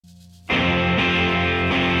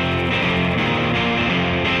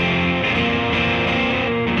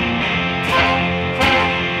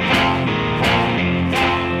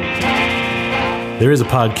There is a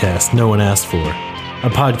podcast no one asked for.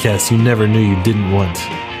 A podcast you never knew you didn't want.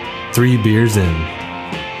 3 beers in.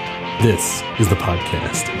 This is the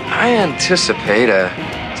podcast. I anticipate a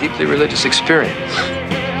deeply religious experience.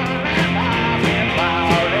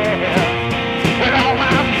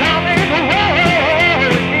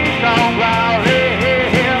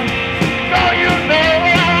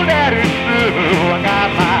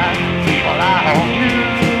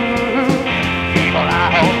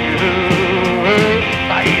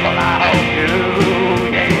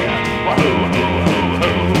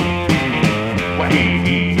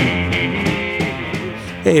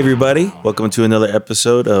 Hey everybody, welcome to another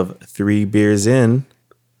episode of 3 Beers In.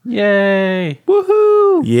 Yay!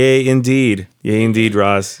 Woohoo! Yay indeed. Yay indeed,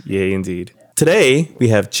 Ross. Yay indeed. Today we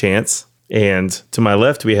have Chance, and to my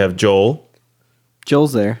left we have Joel,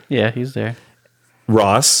 Joel's there. Yeah, he's there.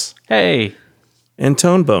 Ross, Hey, and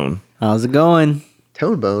Tonebone. How's it going?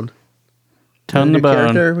 Tonebone. Tone the New Bone.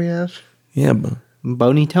 character we have. Yeah,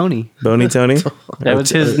 Boney Tony. Boney Tony? That was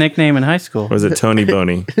his nickname in high school. Or was it Tony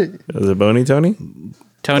Boney? Was it Boney Tony?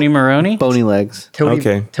 Tony Maroney? Boney legs. Tony.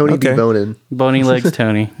 Okay. Tony Okay. B. Bonin. Bony Legs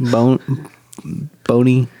Tony.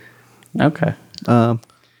 Boney. Okay.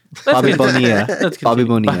 Bobby Bonilla. Let's Bobby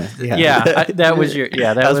continue. Bonilla. Yeah, that was your.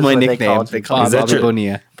 Yeah, that was my what nickname. They They call called me Is that Bobby your-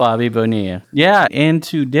 Bonilla. Bobby Bonilla. Yeah, and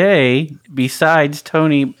today, besides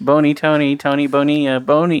Tony Bonilla,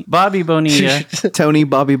 Bobby Bonilla. Tony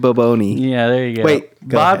Bobby Boboni. Yeah, there you go. Wait,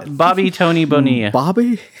 go ahead. Bobby Tony Bonilla.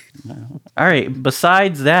 Bobby? All right.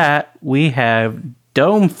 Besides that, we have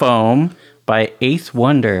Dome Foam by Ace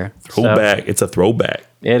Wonder. So- Throwback. It's a throwback.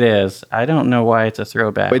 It is. I don't know why it's a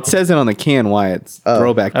throwback. It says it on the can why it's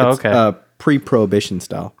throwback. Oh, It's, okay. pre-prohibition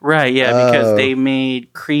style. Right, yeah, because they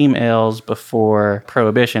made cream ales before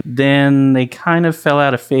Prohibition. Then they kind of fell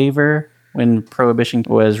out of favor when Prohibition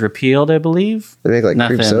was repealed, I believe. They make like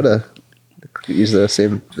Nothing. cream soda. Use the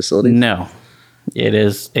same facility. No, it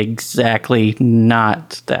is exactly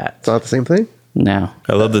not that. It's not the same thing. No.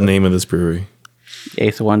 I love the name of this brewery.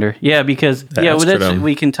 Eighth Wonder. Yeah, because well, that's, Astrodome.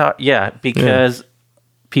 we can talk. Yeah, because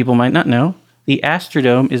people might not know the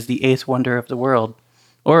Astrodome is the eighth wonder of the world,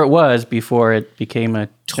 or it was before it became a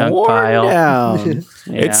junk pile. down. Yeah.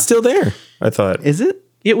 It's still there, I thought. Is it?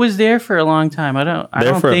 It was there for a long time. I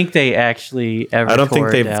don't think they actually ever. I don't think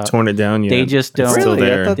tore they've it out. torn it down yet. They just don't. It's still Really? I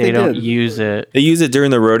there. thought They they don't did. use it. They use it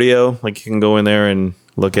during the rodeo. Like you can go in there and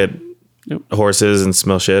look at horses and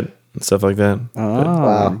smell shit and stuff like that.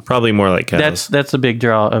 Wow. Probably more like cows. That's a big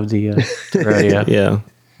draw of the rodeo. Yeah,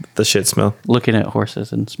 the shit smell. Looking at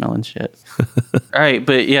horses and smelling shit. All right,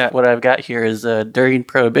 but yeah, what I've got here is during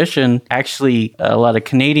Prohibition, actually, a lot of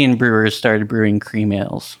Canadian brewers started brewing cream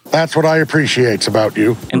ales. That's what I appreciate about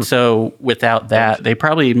you. And so without that, they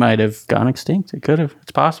probably might have gone extinct. It could have.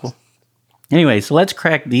 It's possible. Anyway, so let's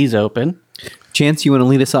crack these open. Chance, you want to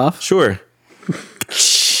lead us off? Sure.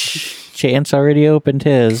 Chance already opened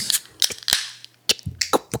his.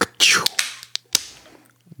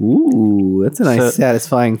 Ooh, that's a nice,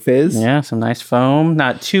 satisfying fizz. Yeah, some nice foam.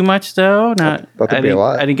 Not too much though. Not. Thought there'd I be a didn't,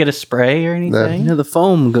 lot. I didn't get a spray or anything. You know, the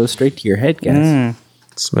foam goes straight to your head, guys.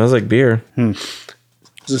 Smells like beer.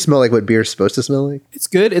 Does it smell like what beer's supposed to smell like? It's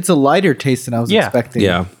good. It's a lighter taste than I was Yeah. expecting.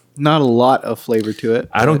 Yeah. Not a lot of flavor to it.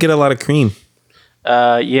 I don't get a lot of cream.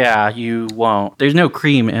 Yeah, you won't. There's no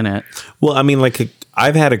cream in it. Well, I mean, like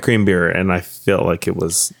I've had a cream beer and I felt like it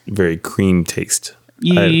was very cream taste.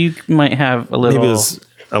 You might have a Maybe it little was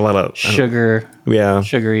a lot of sugar, Yeah.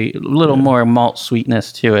 sugary, a little more malt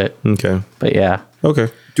sweetness to it. Okay. But yeah, Okay.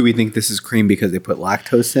 Do we think this is cream because they put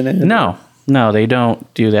lactose in it? no, they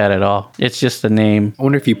don't do that at all. It's just the name. I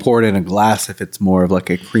wonder if you pour it in a glass if it's more of like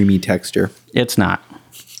a creamy texture. It's not.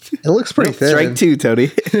 It looks pretty thin. Strike two,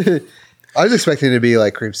 Tony. I was expecting it to be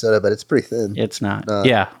like cream soda, but it's pretty thin. It's not.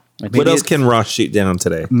 Yeah. What else can Ross shoot down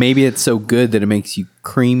today? Maybe it's so good that it makes you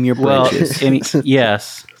cream your Well, bridges.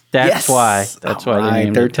 yes, that's why. That's why they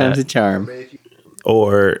named third it time's that. a charm.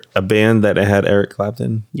 Or a band that had Eric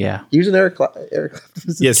Clapton? Yeah. Using Eric Clapton.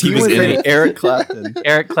 Yes, he was in it. Eric Clapton.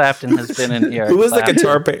 Eric Clapton has been in here. Who was the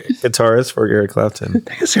guitarist for Eric Clapton?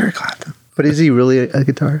 It's Eric Clapton. But is he really a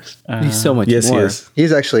guitarist? He's so much Yes, more. he is.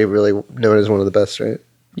 He's actually really known as one of the best, right?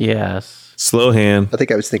 Yes. Slow hand. I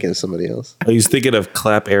think I was thinking of somebody else. I was thinking of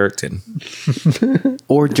Clap Ericton.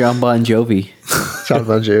 Or John Bon Jovi. John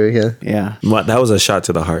Bon Jovi, yeah. Yeah, What? That was a shot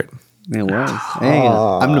to the heart. it was. Hey,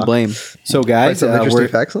 I'm to blame. So, Like guys, some interesting we're,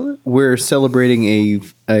 facts on it? we're celebrating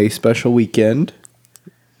a special weekend.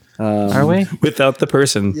 Are we? Without the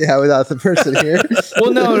person. Yeah, without the person here.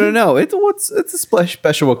 Well, no. It's a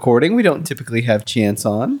special recording. We don't typically have Chance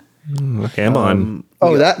on. Okay, I'm on.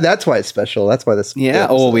 Oh, that's why it's special. That's why this. Yeah.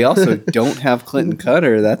 Oh, we also don't have Clinton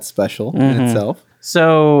Cutter. That's special in itself.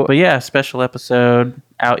 So, but yeah, special episode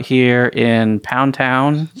out here in Pound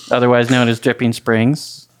Town, otherwise known as Dripping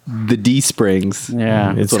Springs. The D Springs.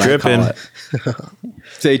 Yeah. It's That's what I call dripping. it.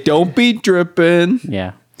 Say, don't be dripping.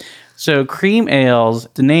 Yeah. So cream ales,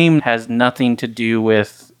 the name has nothing to do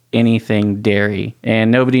with anything dairy,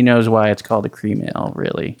 and nobody knows why it's called a cream ale,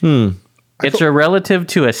 really. It's a relative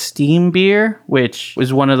to a steam beer, which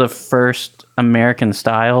was one of the first American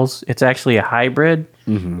styles. It's actually a hybrid.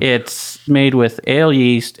 It's made with ale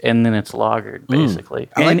yeast, and then it's lagered, basically.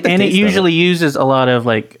 I like the and it taste of usually uses a lot of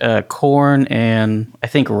like corn and I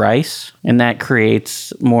think rice, and that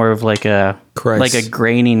creates more of like a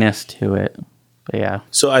graininess to it. But yeah.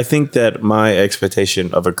 So I think that my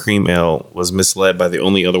expectation of a cream ale was misled by the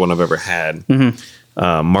only other one I've ever had.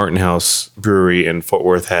 Martin House Brewery in Fort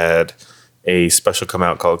Worth had a special come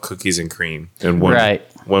out called Cookies and Cream, and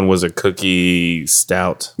one was a cookie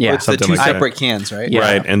stout. Yeah. Oh, it's the something two like that. separate cans, right? Yeah.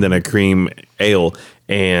 Right, and then a cream ale.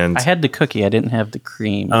 And I had the cookie. I didn't have the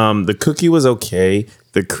cream. the cookie was okay.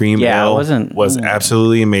 The cream Yeah, it ale wasn't- was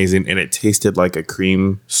absolutely amazing, and it tasted like a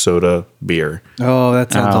cream soda beer. Oh,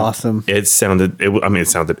 that sounds awesome. It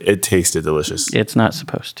tasted delicious. It's not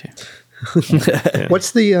supposed to.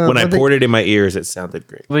 What's the When I one thing- poured it in my ears, it sounded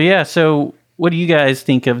great. But yeah, so what do you guys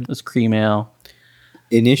think of this cream ale?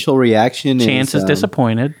 Initial reaction Chance is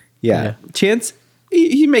disappointed. Yeah. Chance,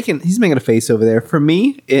 he's making a face over there. For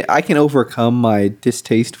me, I can overcome my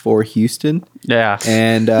distaste for Houston. Yeah.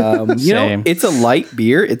 And you know, Same. it's a light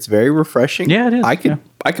beer. It's very refreshing. Yeah, it is,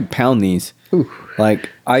 I could pound these. Like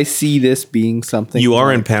I see this being something. You are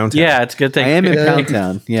like- in Pound Town. Yeah, it's a good thing. I am in Pound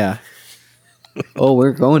Town. Yeah. Oh,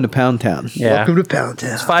 we're going to Pound Town. Yeah. Welcome to Pound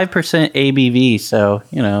Town. It's 5% ABV, so,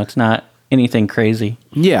 it's not anything crazy.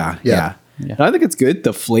 Yeah. Yeah. And I think it's good.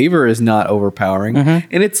 The flavor is not overpowering,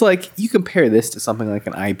 and it's like you compare this to something like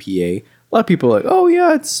an IPA. A lot of people are like, "Oh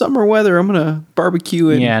yeah, it's summer weather. I'm gonna barbecue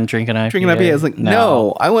and Yeah, and drink an IPA. drink an IPA." I was like,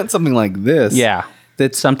 "No, I want something like this." Yeah.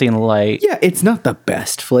 That's something light. Yeah, it's not the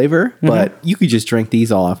best flavor, but you could just drink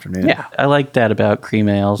these all afternoon. Yeah, I like that about cream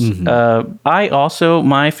ales.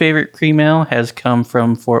 My favorite cream ale has come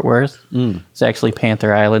from Fort Worth. It's actually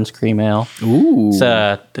Panther Island's cream ale. Ooh. It's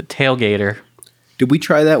the Tailgater. Did we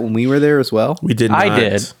try that when we were there as well? We did not. I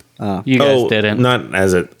did. You guys didn't. Not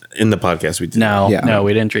in the podcast. We did. No, Yeah. no,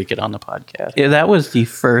 we didn't drink it on the podcast. Yeah, that was the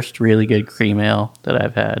first really good cream ale that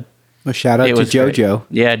I've had. A shout out It to was great. JoJo.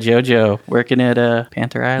 Yeah, JoJo working at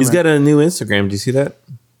Panther Island. He's got a new Instagram. Do you see that?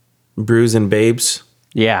 Brews and Babes.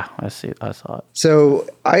 Yeah, I saw it. So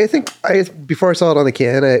I think before I saw it on the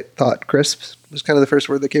can, I thought crisp was kind of the first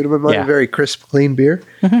word that came to my mind. Yeah. Very crisp, clean beer,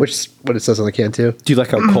 which is what it says on the can too. Do you like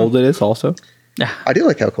how cold it is? Also, I do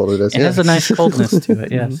like how cold it is. It has a nice coldness to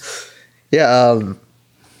it. Yes. Yeah.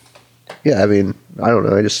 Yeah. I mean, I don't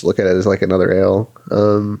know. I just look at it as like another ale.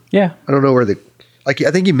 Yeah. I don't know where I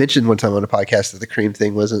think you mentioned one time on a podcast that the cream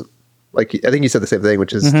thing wasn't like, I think you said the same thing,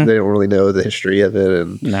 which is they don't really know the history of it.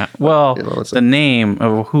 And No. Well, it's the name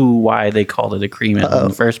of why they called it a cream ale in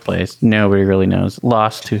the first place, nobody really knows.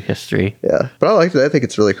 Lost to history. yeah, but I like it. I think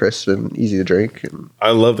it's really crisp and easy to drink. And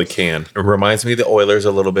I love the can. It reminds me of the Oilers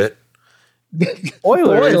a little bit.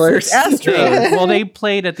 Oilers. Well, they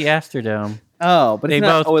played at the Astrodome. Oh, but They it's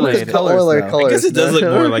not both Oilers played. colors. Oiler though. colors. I guess it does look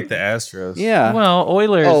no? more like the Astros. Yeah. Well,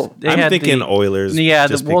 Oilers. Oh, they I'm had thinking Oilers. Yeah,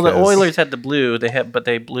 just the because. Oilers had the blue.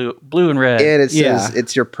 They blue and red. And it Yeah. says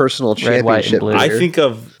it's your personal Red, white, and championship. blue. I beer. think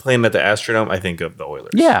of playing at the Astrodome. I think of the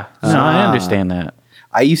Oilers. Yeah, no, I understand that.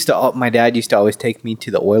 My dad used to always take me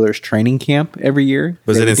to the Oilers training camp every year.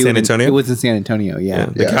 Was They it would in do San Antonio? It was in San Antonio, yeah.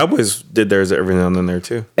 The Cowboys did theirs every now and then there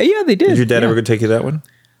too. Yeah, they did. Did your dad yeah. ever take you to that one?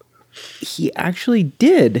 He actually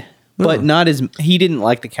did. But not as he didn't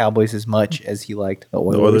like the Cowboys as much as he liked the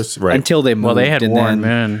Oilers, Oilers, right. until they moved. Well, they had and Warren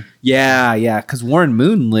then- Moon. Yeah, because Warren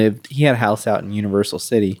Moon he had a house out in Universal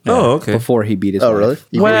City. Oh, okay. Before he beat his Oh, wife.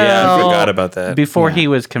 really? Well, yeah, I forgot about that. Before he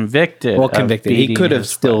was convicted. Well, of convicted. He beating could have his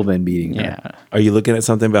still wife. been beating her. Yeah. Are you looking at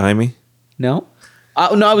something behind me? No?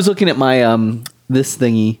 No, I was looking at my this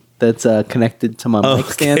thingy that's connected to my mic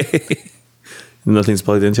stand. Nothing's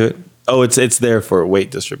plugged into it. Oh, it's there for weight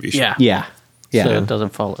distribution. Yeah. Yeah. Yeah. So it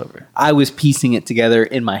doesn't fall over. I was piecing it together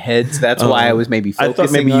in my head, so that's why I was maybe I focusing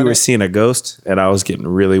thought maybe on you were it. seeing a ghost, and I was getting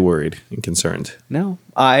really worried and concerned. No,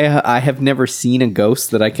 I have never seen a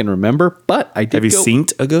ghost that I can remember, but I did. Have you seen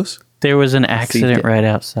a ghost? There was an accident it. right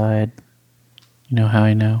outside. You know how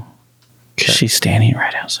I know? 'Cause she's standing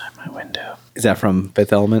right outside my window. Is that from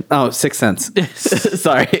Fifth Element? Oh, Sixth Sense.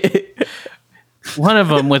 Sorry, One of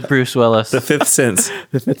them with Bruce Willis. The Fifth Sense,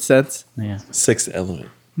 the Fifth Sense. Yeah. Sixth Element.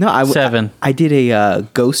 No, Seven. I did a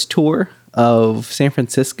ghost tour of San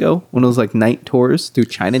Francisco when it was like night tours through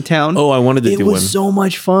Chinatown. Oh, I wanted to it do was one. so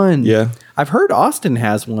much fun. Yeah. I've heard Austin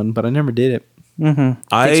has one, but I never did it.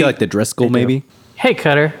 I you like the Driscoll, maybe. Hey,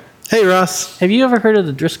 Cutter, Hey, Ross. have you ever heard of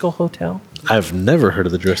the Driscoll Hotel? I've never heard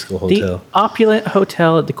of the Driscoll Hotel. The opulent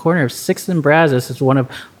hotel at the corner of 6th and Brazos is one of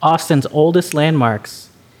Austin's oldest landmarks.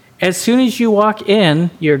 As soon as you walk in,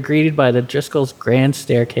 you're greeted by the Driscoll's grand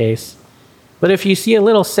staircase. But if you see a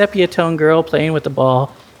little sepia-tone girl playing with the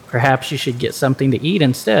ball, perhaps you should get something to eat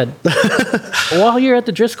instead. While you're at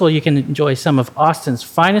the Driscoll, you can enjoy some of Austin's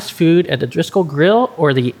finest food at the Driscoll Grill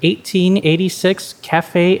or the 1886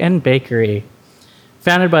 Cafe and Bakery.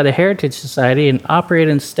 Founded by the Heritage Society and operated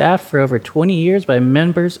and staffed for over 20 years by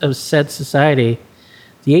members of said society,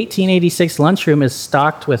 the 1886 lunchroom is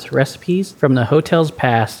stocked with recipes from the hotel's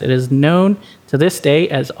past. It is known to this day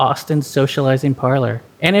as Austin's Socializing Parlor.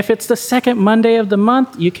 And if it's the second Monday of the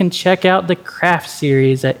month, you can check out the Craft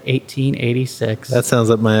Series at 1886. That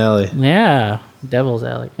sounds up my alley. Yeah, Devil's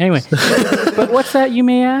Alley. Anyway, but what's that, you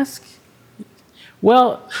may ask?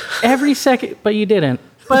 Well, every second, but you didn't.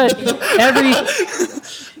 But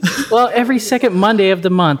every second Monday of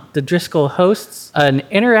the month, the Driscoll hosts an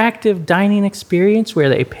interactive dining experience where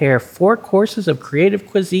they pair 4 courses of creative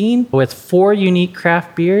cuisine with 4 unique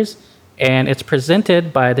craft beers, and it's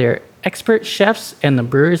presented by their expert chefs and the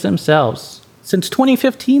brewers themselves. Since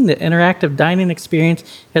 2015, the interactive dining experience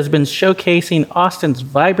has been showcasing Austin's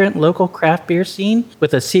vibrant local craft beer scene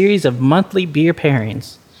with a series of monthly beer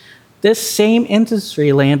pairings. This same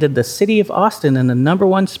industry landed the city of Austin in the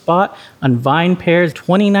 #1 spot on VinePair's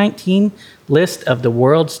 2019 list of the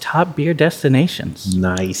world's top beer destinations.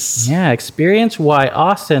 Nice. Yeah, experience why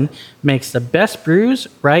Austin makes the best brews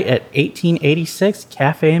right at 1886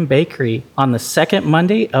 Cafe and Bakery on the second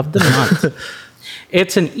Monday of the month.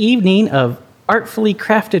 It's an evening of artfully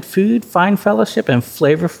crafted food, fine fellowship, and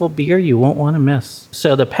flavorful beer you won't want to miss.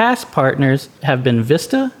 So the past partners have been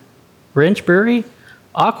Vista, Wrench Brewery,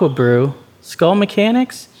 Aqua Brew, Skull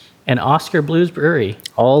Mechanics, and Oscar Blues Brewery.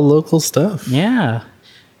 All local stuff. Yeah.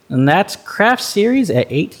 And that's Craft Series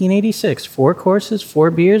at 1886. 4 courses,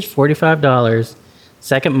 4 beers, $45.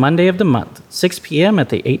 Second Monday of the month, 6 p.m. at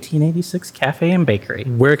the 1886 Cafe and Bakery.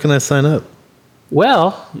 Where can I sign up?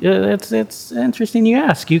 Well, it's interesting you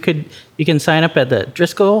ask. You can sign up at the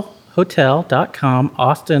DriscollHotel.com,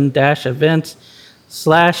 Austin-events /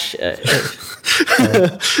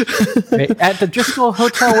 at the Driscoll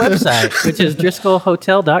Hotel website, which is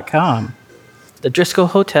DriscollHotel.com. The Driscoll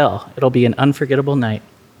Hotel. It'll be an unforgettable night.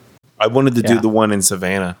 I wanted to do the one in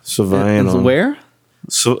Savannah. Savannah. Where?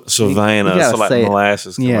 Savannah. You gotta So like say it.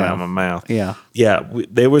 molasses coming Yeah. out of my mouth. Yeah. Yeah.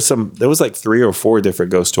 There was like 3 or 4 different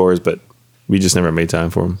ghost tours, but we just never made time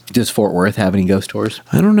for them. Does Fort Worth have any ghost tours?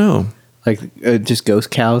 I don't know. Like just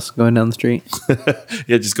ghost cows going down the street?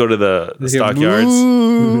 Yeah, just go to the stockyards.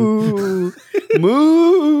 Moo,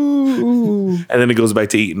 moo. And then it goes back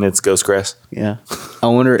to eating its ghost grass. Yeah. I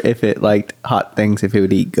wonder if it liked hot things, if it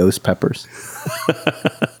would eat ghost peppers.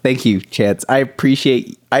 Thank you, Chance. I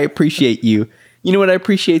appreciate you. You know what I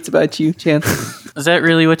appreciate about you, Chance? Is that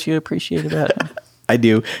really what you appreciate about it? I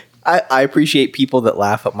do. I appreciate people that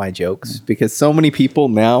laugh at my jokes because so many people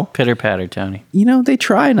now, Pitter patter, Tony. they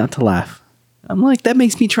try not to laugh. I'm like, that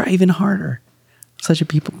makes me try even harder. Such a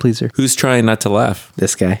people pleaser. Who's trying not to laugh?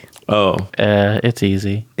 This guy. Oh. It's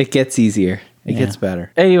easy. It gets easier. It gets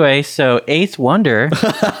better. Anyway, so Eighth Wonder.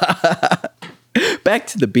 Back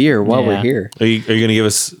to the beer while we're here. Are you going to give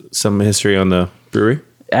us some history on the brewery?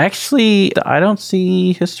 Actually, I don't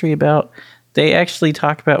see history about. They actually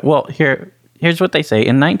talk about. Well, here's what they say.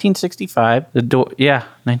 In 1965,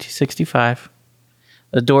 1965,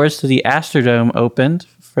 the doors to the Astrodome opened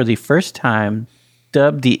for the first time,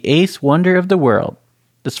 dubbed the 8th wonder of the world.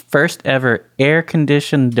 This first ever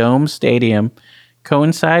air-conditioned dome stadium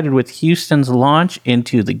coincided with Houston's launch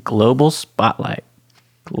into the global spotlight.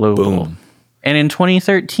 Boom. And in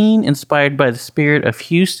 2013, inspired by the spirit of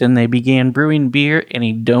Houston, they began brewing beer in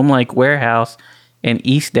a dome-like warehouse in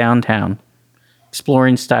East Downtown,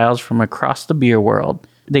 exploring styles from across the beer world.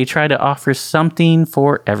 They try to offer something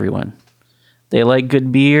for everyone. They like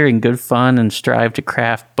good beer and good fun and strive to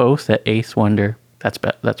craft both at Eighth Wonder. That's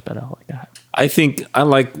about all I got. I think I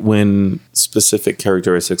like when specific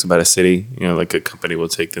characteristics about a city, like a company will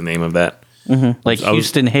take the name of that. Mm-hmm. Like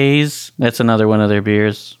Houston Haze, that's another one of their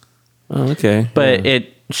beers. Oh, okay. But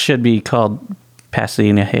it should be called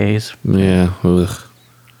Pasadena Haze. Yeah. Ugh.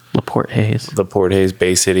 LaPorte Haze. The Port Haze,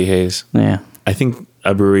 Bay City Haze. Yeah. I think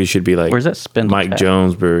a brewery should be like Where's that Spindle Mike Tap?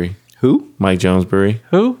 Jones Brewery. Who? Mike Jones Brewery.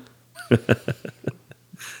 Who?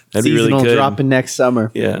 That'd be really Seasonal good. dropping next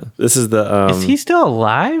summer. Yeah. This is the Is he still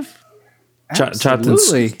alive? chopped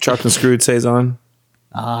Absolutely. and screwed saison.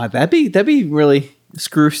 That'd be really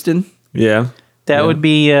Scrooston. Yeah. That would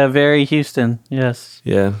be very Houston. Yes.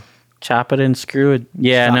 Yeah. Chop it and screw it.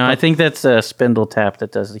 Yeah, I think that's Spindle Tap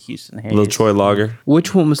that does the Houston Haze. Little Troy Lager.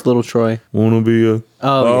 Which one was Little Troy? Wanna be a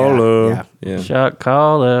baller. Yeah. Shot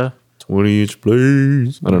caller. 20-inch,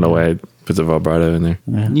 please. I don't know why I put the vibrato in there.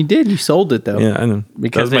 You did. You sold it though. Yeah, I know.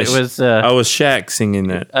 Because That it was. I was Shaq singing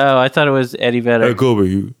that. Oh, I thought it was Eddie Vedder. Hey, Kobe,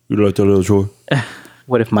 you like that Little Troy?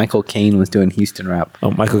 What if Michael Caine was doing Houston rap? Oh,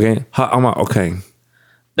 Michael Caine. I'm okay.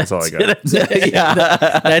 That's all I got.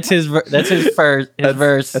 That's his. That's his verse.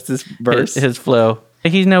 That's his verse. His flow.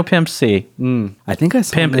 He's no Pimp C. I think I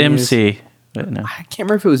saw Pimp in the news. MC. But no. I can't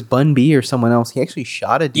remember if it was Bun B or someone else. He actually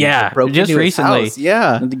shot a dude. Yeah, that broke just into his recently. house.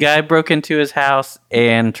 Yeah, The guy broke into his house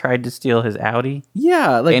and tried to steal his Audi.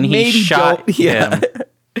 yeah. Like And he maybe shot him.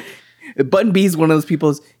 Bun B's one of those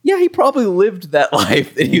people. Yeah, he probably lived that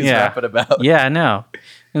life that he was rapping about. Yeah, I know.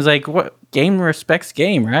 It was like, what? Game respects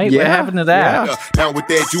game, right? What Yeah, happened to that? yeah. Now with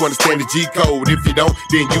that, you understand the G code. If you don't,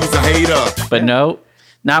 then use a hater. But no,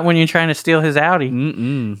 not when you're trying to steal his Audi.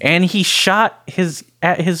 And he shot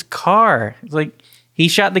at his car. It's like he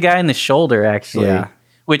shot the guy in the shoulder, actually. Yeah.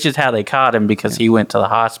 Which is how they caught him because he went to the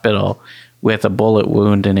hospital with a bullet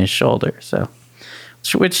wound in his shoulder. So,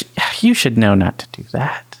 which you should know not to do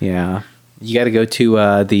that. Yeah. You got to go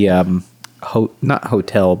to the not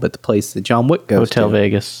hotel, but the place that John Wick goes Hotel to.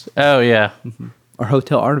 Vegas. Oh yeah, Or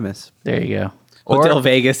Hotel Artemis. there you go. Hotel Or-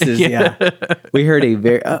 Vegas is, yeah. We heard a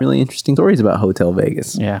very really interesting stories about Hotel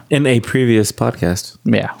Vegas. Yeah, In a previous podcast.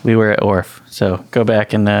 yeah. We were at Orf, so go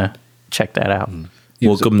back and check that out.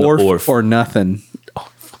 Welcome to Orf Orf. or nothing.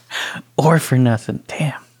 Orf for nothing.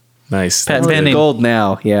 Damn. Nice. Pat That's good. Penning. Gold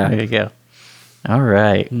now, yeah. There you go. All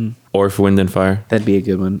right. Orf, Wind and Fire. That'd be a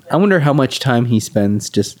good one. I wonder how much time he spends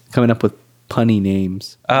just coming up with punny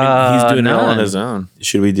names. He's doing it all on none. his own.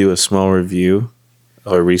 Should we do a small review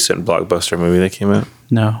of a recent blockbuster movie that came out?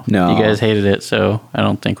 No, No. You guys hated it, so I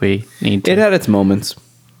don't think we need to. It had its moments.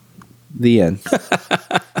 The end.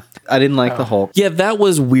 I didn't like the Hulk. Yeah, that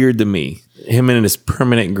was weird to me. Him in his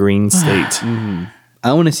permanent green state.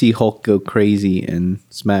 I want to see Hulk go crazy and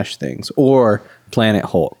smash things. Or Planet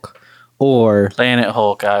Hulk. Or, Planet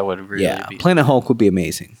Hulk, I would really yeah, be. Planet Hulk would be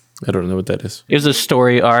amazing. I don't know what that is. It was a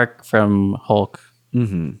story arc from Hulk.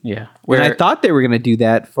 Mm-hmm. Yeah. And I thought they were going to do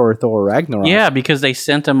that for Thor Ragnarok. Yeah, because they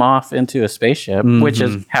sent him off into a spaceship, which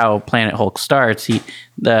is how Planet Hulk starts.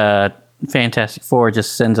 The Fantastic Four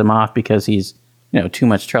just sends him off because he's too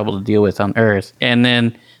much trouble to deal with on Earth, and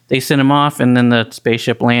then they send him off, and then the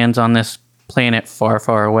spaceship lands on this planet far,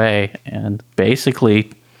 far away, and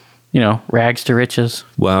basically, rags to riches.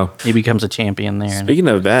 Wow. He becomes a champion there. Speaking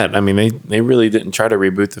of that, I mean, they really didn't try to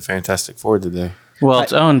reboot the Fantastic Four, did they? Well,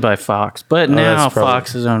 it's owned by Fox, but now that's probably-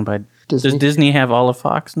 Fox is owned by. Disney. Does Disney have all of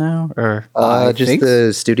Fox now, or I Just think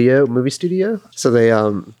the movie studio. So they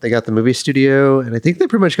got the movie studio, and I think they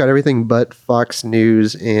pretty much got everything but Fox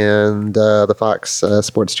News and the Fox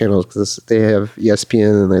sports channels because they have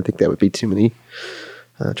ESPN, and I think that would be too many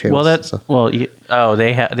channels. well,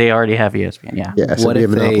 they already have ESPN. Yeah. yeah. So what it'd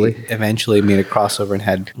if be a monopoly. they eventually made a crossover and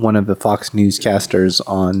had one of the Fox newscasters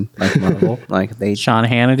on like Marvel? Like they Sean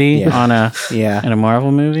Hannity Yeah. on Yeah. in a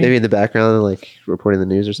Marvel movie. Maybe in the background, like reporting the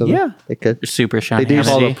news or something. Yeah. they could. Super Sean They do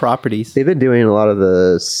all the Hannity. properties. They've been doing a lot of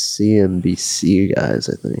the CNBC guys.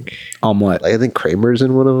 I think. On what? Like I think Kramer's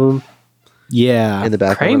in one of them Yeah. in the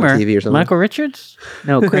background Kramer, on TV or something. Michael Richards.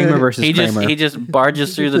 No, Kramer versus He Kramer. just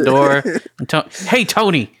barges through the door. And hey,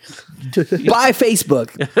 Tony. Buy Facebook.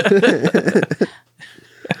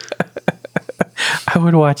 I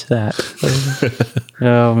would watch that.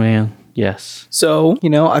 Oh man, yes. So,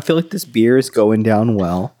 I feel like this beer is going down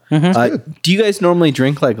well. Do you guys normally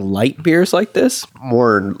drink like light beers like this?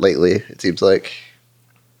 More lately, it seems like.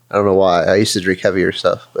 I don't know why. I used to drink heavier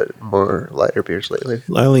stuff, but more lighter beers lately.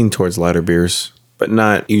 I lean towards lighter beers, but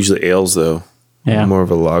not usually ales, though. Yeah. More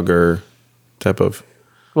of a lager type of.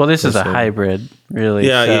 Well, this is a That's hybrid, really.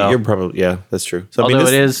 Yeah, so- you're probably. Yeah, that's true. So, although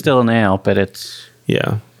this, it is still an ale, but it's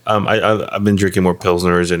Yeah. I've been drinking more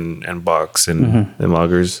Pilsners and Bocks and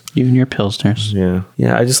lagers. you and your pilsners. Yeah.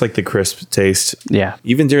 Yeah, I just like the crisp taste. Yeah.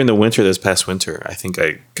 Even during the winter, this past winter, I think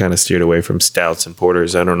I kind of steered away from stouts and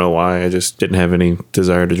porters. I don't know why. I just didn't have any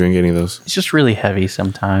desire to drink any of those. It's just really heavy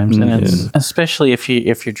sometimes, and it's especially if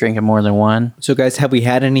you're drinking more than one. So, guys, have we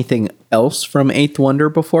had anything else from Eighth Wonder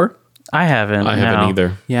before? I haven't. I haven't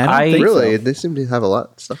either. Yeah, I think Really? so. They seem to have a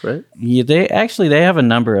lot of stuff, right? Yeah, they have a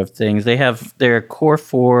number of things. They have their core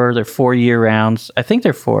 4, their 4-year rounds. I think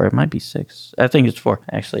they're 4. It might be 6. I think it's 4.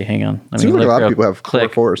 Actually, hang on. Let Seems like a look lot of real people have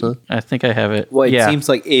quick. core 4s, huh? I think I have it. Well, it yeah. seems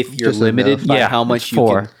like if you're Just limited enough. by Yeah, how much it's you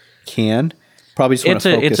 4. can, probably just want it's to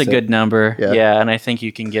a focus it's a it. good number. Yeah. Yeah, and I think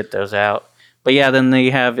you can get those out. But yeah, then they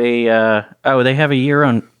have a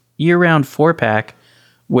year-round 4-pack,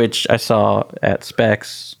 which I saw at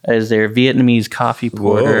Specs as their Vietnamese coffee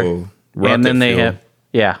porter. Whoa. And then they Rocket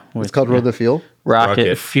have It's called Run the Fuel. Rocket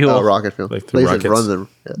Rocket. Fuel. Oh, Rocket Fuel. Like the They said rockets. run them.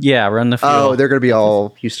 Yeah. Yeah, Run the Fuel. Oh, they're going to be all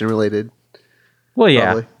Houston related. well, yeah,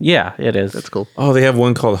 probably. yeah, it is. That's cool. Oh, they have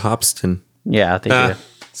one called Hopston. Yeah, they do.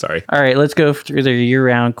 Sorry. All right, let's go through their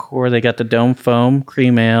year-round core. They got the Dome Foam,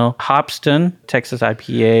 Cream Ale, Hopston, Texas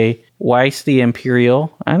IPA, Weiss the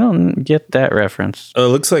Imperial. I don't get that reference. Oh, it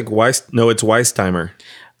looks like Weiss. No, it's Weissheimer.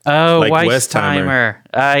 Oh, Like Weissheimer.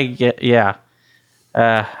 I get, yeah.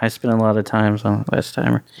 I spent a lot of times on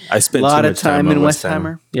Westheimer. I spent A lot too of much time on in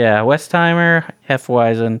Westheimer. Westheimer. Yeah, Westheimer,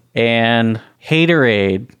 Hefeweizen, and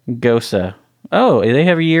Haterade, Gosa. Oh, they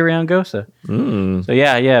have a year-round Gosa. So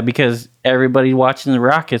yeah, because everybody watching the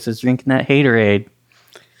Rockets is drinking that Haterade.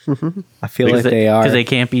 I feel like they are. Because they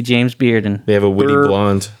can't be James Bearden. They have a witty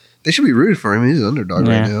blonde. They should be rooted for him. He's an underdog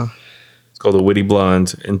Yeah. right now. It's called a witty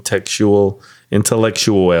blonde intellectual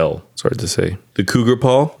ale. It's hard to say. The Cougar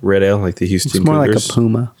Paw red ale, like the Houston It's more like Cougars. a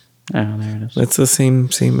puma. Oh, there it is. That's the same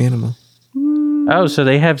animal. Oh, so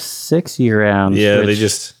they have 6 year-rounds. Yeah, they which-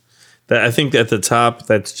 just. I think at the top,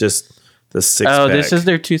 that's just the 6. Oh, this is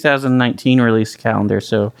their 2019 release calendar,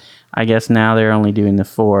 so I guess now they're only doing the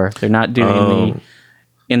 4. They're not doing the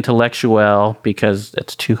Intellectual because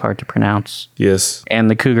it's too hard to pronounce, Yes. and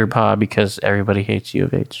the Cougar Paw because everybody hates U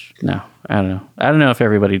of H. No, I don't know. I don't know if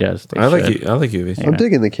everybody does. They I like should. you. I like you. I'm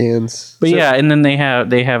digging the cans. But yeah, and then they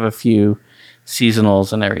have a few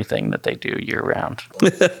seasonals and everything that they do year round.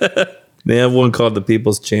 They have one called the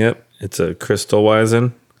People's Champ. It's a Crystal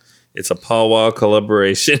Weizen. It's a Paw Wall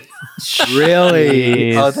collaboration,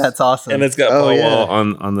 Really? Oh, that's awesome. and it's got Oh, Paw yeah. Wall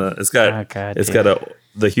on the. It's got Oh, God it's damn. got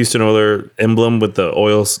the Houston Oiler emblem with the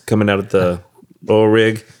oils coming out of the oil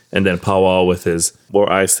rig, and then Paw Wall with his more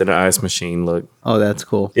ice than an ice machine look. Oh, that's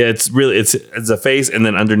cool. Yeah, it's really it's a face, and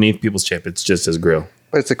then underneath People's Champ, it's just his grill.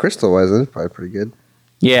 But it's a crystal Weizen. It's probably pretty good.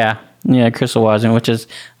 Yeah, Crystal Weizen, which is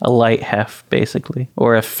a light hef basically,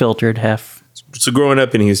 or a filtered hef. So growing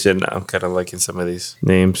up in Houston, I'm kind of liking some of these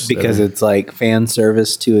names Because that are- it's like fan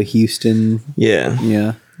service to a Houston. yeah.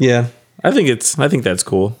 Yeah. I think that's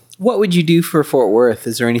cool. What would you do for Fort Worth?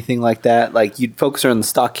 Is there anything like that? Like you'd focus on the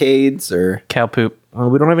stockades or? Cow poop.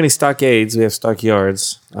 We don't have any stockades. We have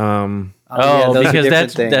stockyards. Oh, those are because different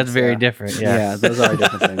that's things, very yeah. different. Yeah, Yeah. those are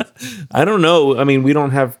different things. I don't know. I mean, we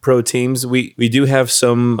don't have pro teams. We do have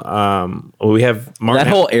some. We have Martin. That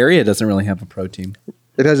whole area doesn't really have a pro team.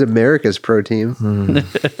 It has America's pro team.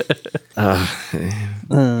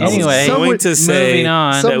 Anyway, I'm going to say moving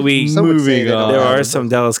on. that we Some would say they don't There have are it. some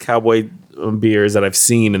Dallas Cowboy beers that I've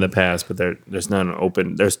seen in the past, but there's none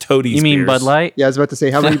open. There's Toadies. You mean beers. Bud Light? Yeah, I was about to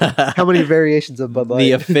say how many variations of Bud Light?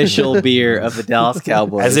 The official beer of the Dallas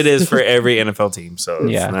Cowboys. as it is for every NFL team. So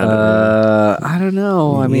it's Yeah. not, I don't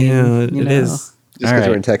know. I mean, yeah, you it know. is. Just because All right.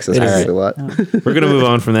 we're in Texas, It we is. do a lot. We're gonna move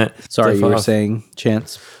on from that. Sorry, Stuff you were off. saying,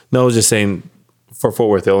 Chance. No, I was just saying for Fort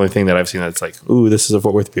Worth, the only thing that I've seen that's like, ooh, this is a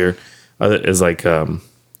Fort Worth beer, is like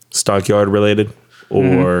Stockyard related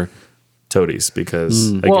or Toadies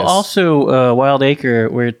because I Well, guess also Wild Acre.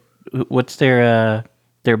 What's their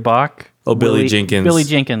Bach? Oh, Billy Jenkins. Billy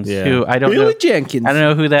Jenkins. Yeah. Who I don't know. Billy Jenkins. I don't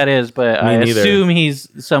know who that is, but I neither. assume he's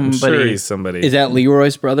I'm somebody. sure he's somebody. Is that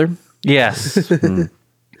Leroy's brother? Yes.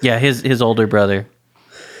 Yeah, his older brother.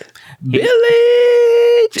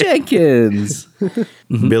 Billy Jenkins.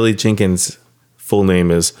 Billy Jenkins' full name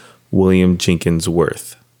is William Jenkins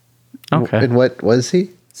Worth. Okay. And what was he?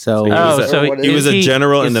 So, He was a, so he was a is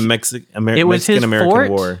general in the is- Mexican it was his American fort?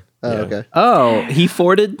 War. Oh, okay. oh, he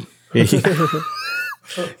forded.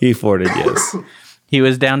 He forded, yes. He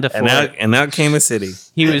was down to And Fort. out came a city.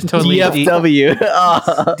 He was totally DFW.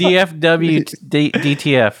 DFW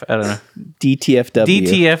DTF. I don't know. DTFW.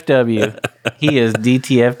 DTFW. He is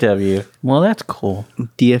DTFW. Well, that's cool.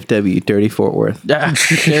 DFW. Dirty Fort Worth.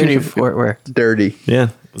 Dirty Fort Worth. Dirty. Yeah,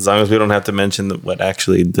 as long as we don't have to mention what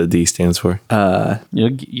actually the D stands for.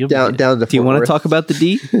 You'll Down to Do you want to talk about the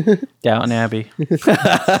D? Downton Abbey.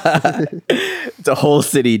 It's a whole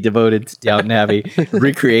city devoted to Downton Abbey.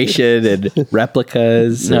 Recreation and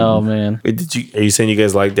replicas. No, man. Wait, are you saying you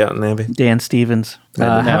guys like Downton Abbey? Dan Stevens.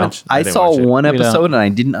 I I didn't saw watch it. one We don't. episode and I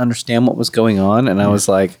didn't understand what was going on. And I was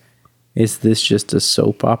like, is this just a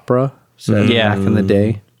soap opera set Yeah. back in the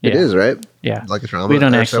day? It Yeah. is, right? Yeah. Like a drama. We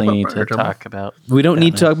don't or actually soap need opera or to drama. talk about. We don't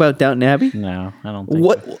need to talk about Downton Abbey? No, I don't think.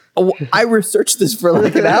 What? I researched this for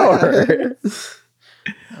like an hour.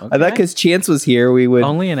 I thought because Chance was here, we would.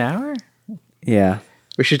 Only an hour? Yeah.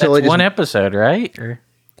 We should That's totally just one episode, right? Or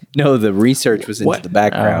No, the research was into the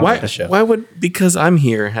background Why? of the show. Why would because I'm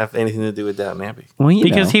here have anything to do with Downton Abbey? Well, you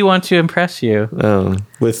Because know. he wants to impress you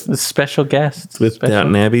With with special guests. special.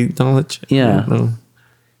 Downton Abbey knowledge? Yeah. No.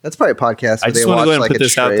 That's probably a podcast. I where just they want to watch, go ahead and like, put a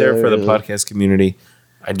this out there for the trailer. podcast community.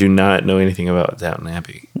 I do not know anything about Downton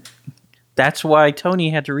Abbey. That's why Tony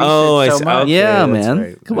had to research I so see. much. Okay, Yeah, that's man.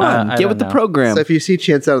 right. Come on, I get don't with the know. program. So if you see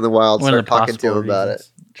Chance out in the wild, One of start the talking to him possible about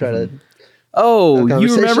reasons. it. Try to. Oh, you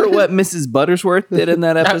conversation. remember what Mrs. Buttersworth did in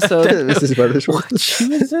that episode? Mrs. Buttersworth. She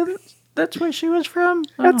was in, that's where she was from?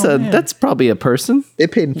 That's Oh, man. that's probably a person. They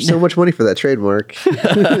paid so much money for that trademark.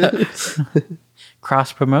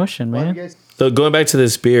 cross promotion, man. So going back to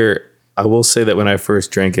this beer, I will say that when I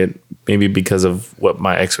first drank it, maybe because of what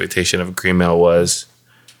my expectation of a cream ale was,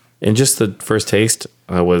 and just the first taste,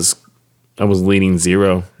 I was leaning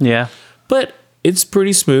 0. Yeah. But it's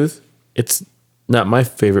pretty smooth. It's not my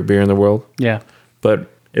favorite beer in the world. Yeah. But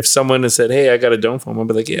if someone has said, "Hey, I got a dome foam," I'll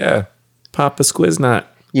be like, "Yeah, pop a Squiznot."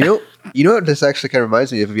 You know what this actually kind of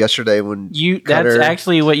reminds me of yesterday when That's Cutter,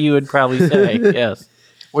 actually what you would probably say. Yes.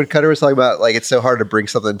 when Cutter was talking about like it's so hard to bring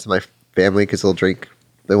something to my family because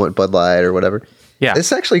they want Bud Light or whatever. Yeah.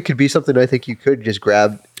 This actually could be something I think you could just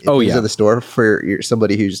grab in the store for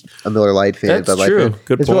somebody who's a Miller Lite fan. That's Bud Light true. fan.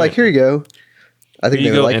 Good It's like, point. here you go. I think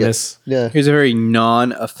Here they you would go, like Ennis. it. Yeah. Here's a very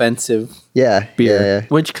non-offensive. Yeah. Beer. Yeah.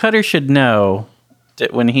 Which Cutter should know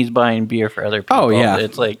that when he's buying beer for other people. Oh, yeah.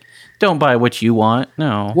 It's like, don't buy what you want.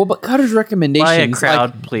 No. Well, but Cutter's recommendations. buy a like,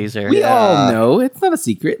 crowd pleaser. we all know it's not a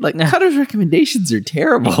secret. Like Cutter's recommendations are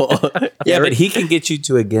terrible. Yeah, but he can get you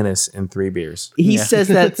to a Guinness in 3 beers. He Yeah. says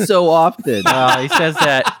that so often. He says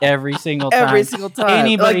that every single time. Every single time.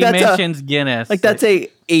 Anybody Like, that's mentions Guinness. Like that's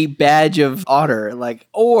a badge of honor. Like,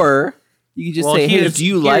 or you can just say, "Hey, do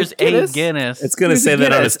you like here's Guinness?" a Guinness. It's going to Here's say a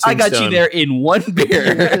that on Guinness. his I tombstone. got you there in one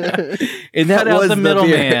beer, and that Cut out was the beer.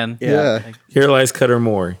 middleman. Yeah. Here lies Cutter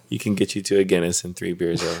Moore. He can get you to a Guinness in 3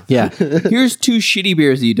 beers. Yeah. Here's 2 shitty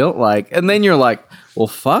beers that you don't like, and then you're like, "Well,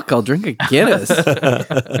 fuck, I'll drink a Guinness."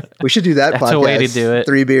 We should do that That's podcast. a way to do it.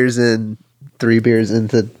 3 beers in, 3 beers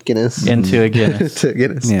into Guinness. Into a Guinness. to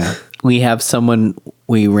Guinness. Yeah. We have someone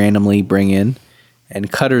we randomly bring in,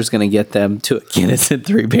 and Cutter's going to get them to a Guinness in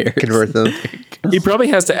 3 beers. Convert them. He probably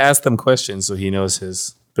has to ask them questions so he knows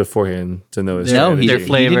his beforehand to know his No, strategy. Their he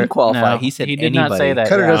flavor. didn't qualify. No, He said he did not say anybody. that.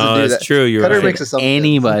 Cutter yeah. doesn't do that's that. true, you're Cutter right. makes assumptions.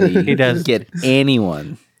 Anybody. He does. Get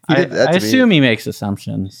anyone. He did that I to me. assume he makes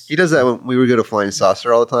assumptions. He does that when we would go to Flying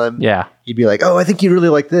Saucer all the time. Yeah. He'd be like, "Oh, I think you really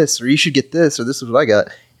like this, or you should get this, or this is what I got."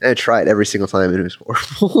 And I try it every single time, and it was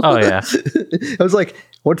horrible. Oh, yeah. I was like,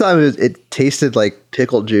 one time it tasted like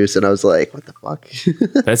pickle juice, and I was like, "What the fuck?"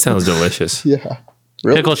 That sounds delicious. Yeah,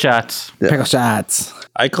 really? Pickle shots. Pickle shots.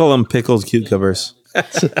 I call them pickled cucumbers.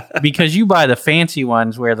 Because you buy the fancy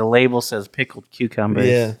ones where the label says pickled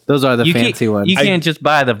cucumbers. Those are the You fancy can't, ones. You can't just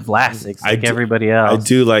buy the Vlasics like do- everybody I else.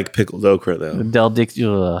 do like pickled okra though. Del Dix.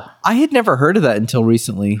 Ugh. I had never heard of that until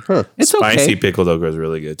recently. It's Spicy okay. pickled okra is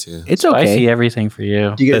really good too. It's Spicy okay. everything for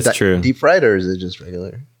you. Do you get That's true. deep fried, or is it just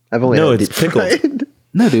regular? I've only No, had it's deep pickled. fried.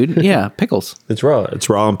 No, dude. Yeah, pickles. It's raw. It's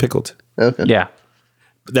raw and pickled. Okay. Yeah.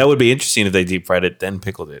 But that would be interesting if they deep fried it then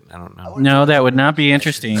pickled it. I don't know. No, that would not be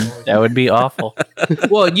interesting. That would be awful.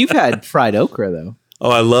 Well, you've had fried okra though.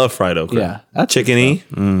 Oh, I love fried okra. Yeah, that's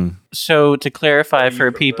chickeny. So to clarify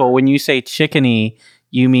for people, when you say chickeny,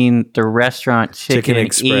 you mean the restaurant Chicken Chicken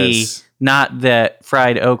Express. not that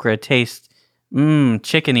fried okra tastes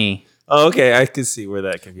chickeny. Oh, okay. I can see where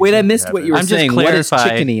that can. Wait, I missed what you were I'm just saying. What is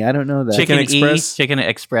clarifying. chickeny? I don't know that. Chicken Express? Chicken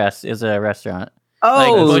Express is a restaurant.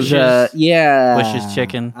 Oh, Bush's- yeah. Bush's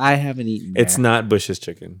Chicken. I haven't eaten. It's there. not Bush's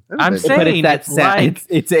chicken. I'm But saying But it's that it's sound. like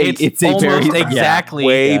It's a almost very exactly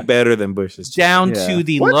Way better than Bush's chicken. down Yeah. to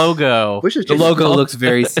the What? logo. Which is The just logo called- looks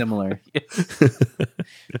very similar.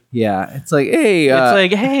 Yeah, it's like, hey, It's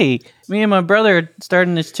like, hey, me and my brother are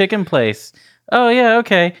starting this chicken place. Oh yeah,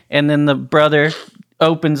 okay. And then the brother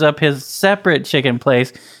opens up his separate chicken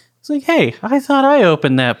place. It's like, hey, I thought I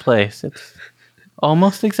opened that place. It's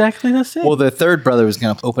almost exactly the same. well, the third brother was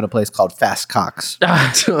going to open a place called Fast Cocks, but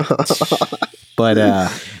That's a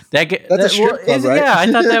strip club, right? Yeah,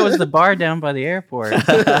 I thought that was the bar down by the airport.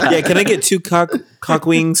 Yeah, can I get 2 cock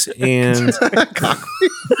wings and cock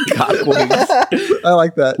wings. I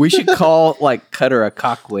like that. We should call like Cutter a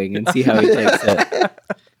cock wing and see how he takes it.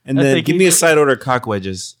 and I then think give he me a should- side order cock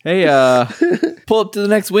wedges. Hey, pull up to the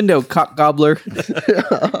next window, cock gobbler.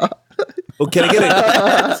 Oh, can I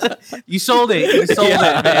get You sold it. You sold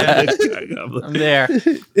it, man. a I'm there.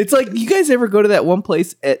 It's like, you guys ever go to that one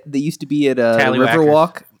place that used to be at Tallywhacker.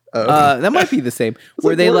 Riverwalk? That might be the same.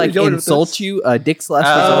 Where they where are we like going with insult this? you. Dick's Last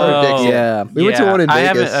Oh, Resort. Yeah. We went to one in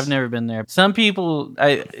I Vegas. I've never been there. Some people,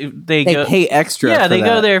 they They go, pay extra. yeah, for they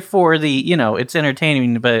go that. there for the, it's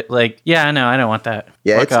entertaining, but like, yeah, I know, I don't want that.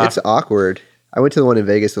 Yeah, Fuck off. it's awkward. I went to the one in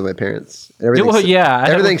Vegas with my parents. Everything's, Well, yeah, I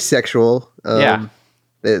don't- everything's sexual. Yeah.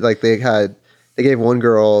 They gave one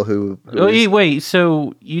girl who Oh, was- wait,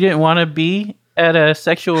 so you didn't want to be at a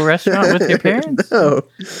sexual restaurant with your parents? No.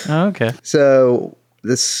 Oh, okay. So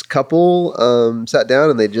this couple sat down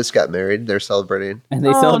and they just got married. They're celebrating. And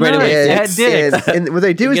they celebrated nice. with Yeah, dicks. dicks. And what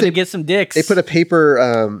they do You're is gonna they get some dicks. they put a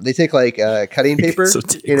paper. They take like cutting paper, some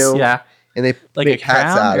dicks. yeah. and they Like make a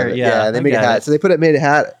hats crown, out of or- it. yeah, Yeah, they I make a got hat. it. So they made a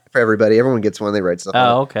hat for everybody. Everyone gets one. They write stuff. Oh,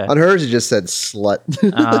 on it. okay. On hers, it just said "slut."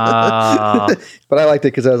 Oh. But I liked it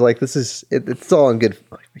because I was like, "This is it's all in good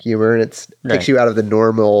humor, and it Right. takes you out of the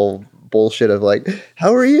normal bullshit of like,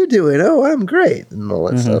 how are you doing? Oh, I'm great, and all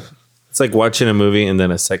that Mm-hmm. stuff." It's like watching a movie and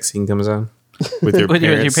then a sex scene comes on with your With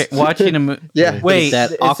your parents. watching a movie. Yeah. Wait,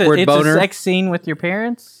 That it's awkward it's boner? a sex scene with your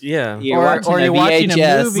parents? Yeah. You're Or- or you're watching a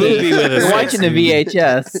movie. Movie with a You're sex watching the scene.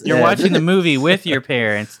 VHS. You're watching the movie with your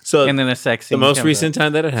parents, So, and then a sex The scene. most comes recent up.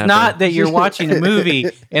 time that it happened. Not that you're watching a movie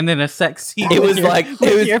and then a sex scene. It with was your- like with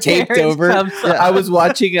it your was taped parents over. comes up. I was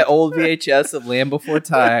watching an old VHS of Land Before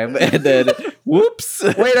Time, and then whoops!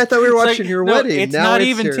 Wait, I thought we were It's watching like, your no, wedding. It's Now not it's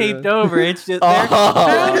even your, taped over. It's just Oh.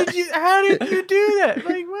 how did you do that?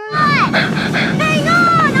 Like what? Hang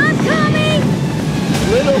on, I'm coming!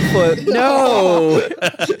 Littlefoot, no!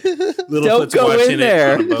 Littlefoot's Don't go watching in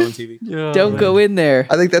there. it on Bone TV. Don't go in there.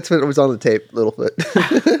 I think that's what was on the tape,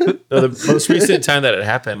 Littlefoot. No, the most recent time that it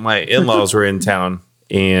happened, my in-laws were in town,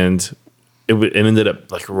 and it ended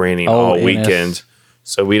up like raining all Innes. weekend.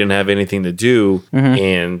 So we didn't have anything to do,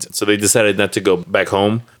 and so they decided not to go back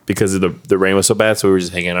home because of the rain was so bad. So we were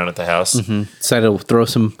just hanging out at the house. Decided to throw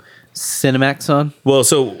some Cinemax on. Well,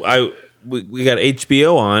 so we got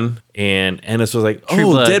HBO on, and Ennis was like, True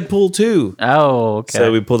 "Oh, Blood. Deadpool 2." Oh, okay.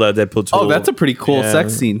 So we pulled out Deadpool 2. Oh, that's a pretty cool Yeah.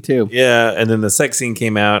 sex scene too. Yeah, and then the sex scene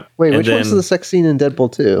came out. Wait, and which one's then, the sex scene in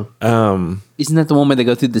Deadpool 2? Isn't that the one where they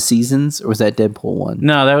go through the seasons, or was that Deadpool one?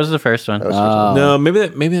 no, that was the first one. No, maybe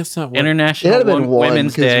that's not what. It International had been one,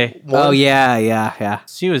 Women's 'cause Day. one- Oh yeah.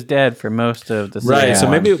 She was dead for most of the Right, season.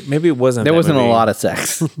 so maybe it wasn't. There that wasn't movie. a lot of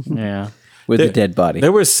sex Yeah. with the dead body.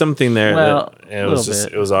 There was something there. Well, that, it a was little just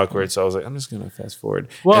bit. it was awkward. So I was like, I'm just gonna fast forward.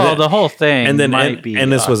 Well, And then- the whole thing and then might be.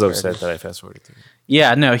 and this was awkward. upset that I fast forwarded.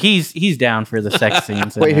 Yeah, no, he's down for the sex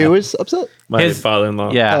scenes. in Wait, that. who was upset? My His-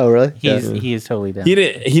 father-in-law. Yeah. Oh, really? He's totally down. He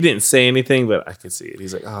didn't say anything, but I could see it.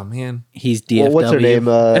 He's like, oh man, He's DFW. Well, what's her name?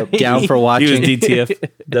 Down for he was watching.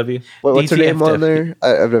 DTFW. What's her name on DTFW. there?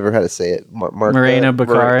 I've never had to say it. Marina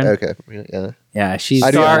Baccarin. Okay, yeah. Yeah, she's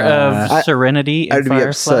Star I- of Serenity and I'd be Firefly,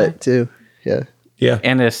 upset too. Yeah, Yeah,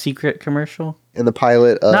 and a secret commercial. and the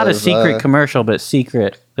pilot. Of, Not a secret commercial, but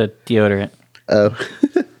secret the deodorant. Oh,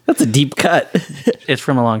 That's a deep cut. It's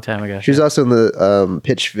from a long time ago. she's also in the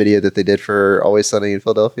pitch video that they did for Always Sunny in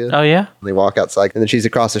Philadelphia. Oh yeah. And they walk outside, and then she's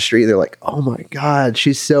across the street, and they're like, "Oh my god,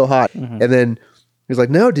 she's so hot!" Mm-hmm. And then he's like,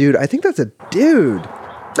 "No, dude, I think that's a dude."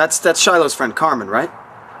 That's Shiloh's friend Carmen, right?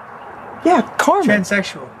 Yeah, Carmen.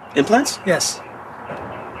 transsexual. Implants? Yes.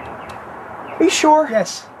 Are you sure?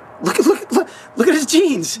 Yes. Look at his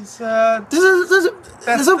jeans. It's,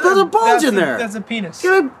 There's a bulge in there. That's a penis.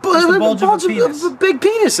 Yeah, That's the bulge of a penis. a big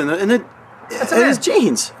penis in his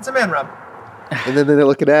jeans. It's a man rub. And then they're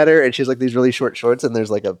looking at her, and she's like these really short shorts, and there's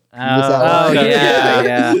like a penis out. Oh yeah.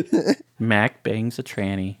 yeah. Mac bangs a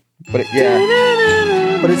tranny. But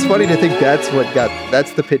but it's funny to think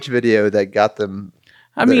that's the pitch video that got them.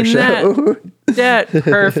 I their mean show. that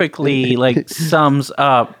perfectly like sums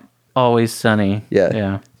up Always Sunny. Yeah.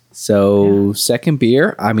 Yeah. So second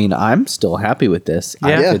beer. I mean, I'm still happy with this.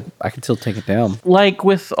 Yeah. I could still take it down. Like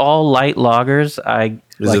with all light lagers, is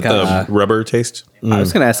Like it the rubber taste? I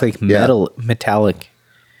was gonna ask like metallic.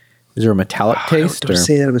 Is there a metallic taste? Don't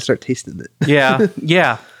say that. I'm gonna start tasting it.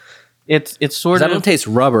 yeah. It's sort I of don't taste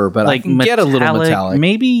rubber, but like I can get a little metallic.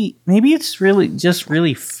 Maybe it's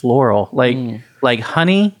really floral, like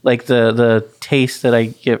honey, like the taste that I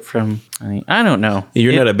get from honey. I don't know.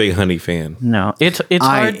 You're not a big honey fan, No, it's I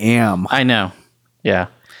hard. am. I know. Yeah.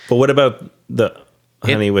 but what about the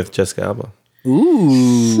honey with Jessica Alba?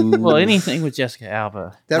 Ooh. Well, anything with Jessica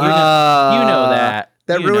Alba, That you know that.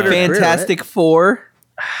 that You ruined know. her career, Fantastic Four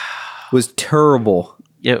was terrible.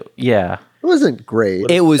 Yeah. It wasn't great.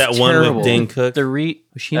 It was that terrible. one with Dane Cook. The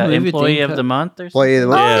she in a movie with employee Dane of Cook? the month or something. Play the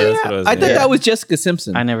yeah, that's what I was. I thought thinking. that was Jessica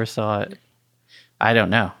Simpson. I never saw it. I don't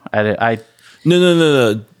know. I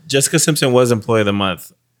No. Jessica Simpson was employee of the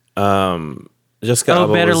month. Jessica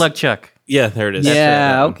Alba better was, luck, Chuck. Yeah, there it is. Yeah,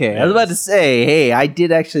 That's okay. Yeah. I was about to say, hey, I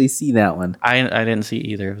did actually see that one. I didn't see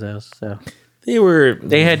either of those. So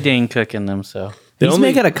They had Dane Cook in them. So He's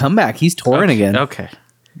making a comeback. He's touring again. Okay.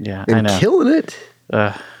 Yeah, And I know. killing it.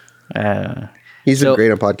 He's So- been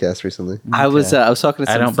great on podcasts recently. I was talking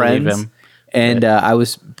to I some don't believe friends, him. and I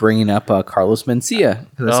was bringing up Carlos Mencia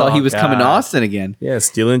because I saw Oh, he was coming to God. Austin again. Yeah,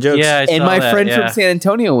 stealing jokes. Yeah, I And saw my that, friend yeah. from San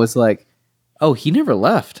Antonio was like, "Oh, he never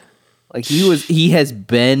left. Like he has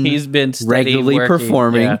been He's been steady regularly working,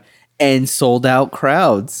 performing yeah. and sold out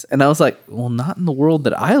crowds." And I was like, "Well, not in the world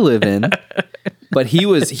that I live in." But he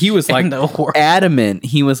was like the world. adamant.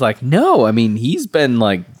 He was like, "No, I mean, he's been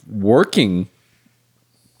like working.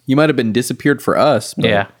 He might have been disappeared for us." But,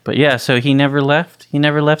 Yeah, but yeah, so he never left. He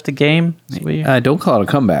never left the game. don't call it a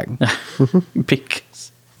comeback.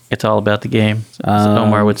 Because it's all about the game, as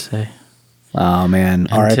Omar would say. Oh man,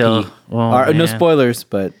 Until- R.I.P. oh, No man. spoilers,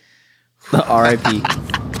 but R.I.P.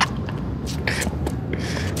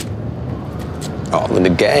 All in the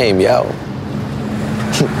game, yo.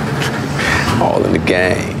 All in the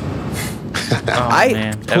game. I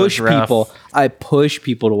man, that was push rough. people. I push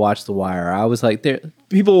people to watch The Wire. I was like,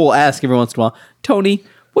 people will ask every once in a while, Tony,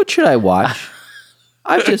 what should I watch?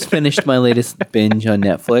 I've just finished my latest binge on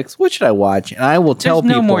Netflix. What should I watch? And I will tell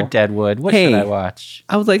There's people. no more Deadwood. What hey, should I watch?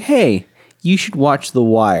 I was like, hey, you should watch The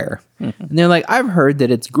Wire. And they're like, I've heard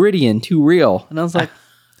that it's gritty and too real. And I was like,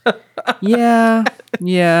 yeah.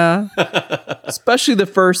 Especially the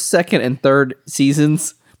first, second, and third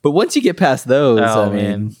seasons. But once you get past those, Oh I mean,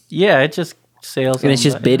 man, yeah, it just sails. and it's on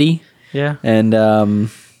just by. bitty. Yeah. And Oh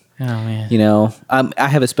man. you know, I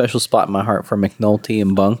have a special spot in my heart for McNulty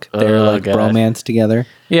and Bunk. They're Oh, like God. bromance together.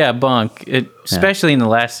 Yeah, Bunk. Especially in the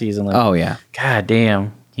last season. Like, Oh yeah. God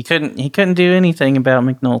damn. He couldn't do anything about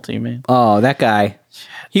McNulty, man. Oh, that guy.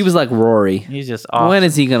 He was like Rory. He's just awesome. When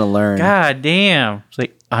is he gonna learn? God damn. It's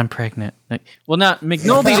like, I'm pregnant. Like, well, not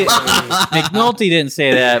McNulty. McNulty didn't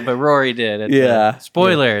say that, but Rory did. at the- Yeah.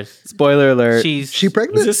 Spoilers. Spoiler alert. She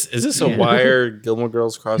pregnant? Is this a Wire Gilmore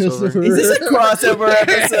Girls crossover? Is this a crossover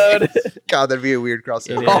episode? God, that'd be a weird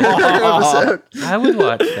crossover. It episode. I would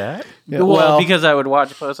watch that. Yeah, well, well- because I would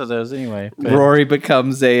watch both of those anyway. but- Rory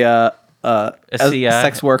becomes a CI.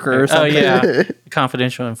 sex worker or something. Oh yeah,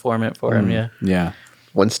 confidential informant for him. Yeah, Yeah.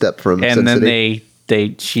 One step from and Sin then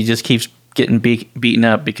City. she just keeps getting beaten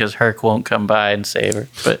up because Herc won't come by and save her.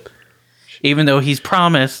 But even though he's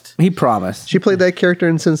promised, He promised. She played that character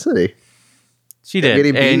in Sin City. she did,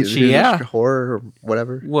 Getting and beat, she yeah. horror or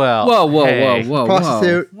whatever. well, hey, Whoa.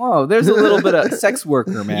 Prostitute. Whoa. There's a little bit of sex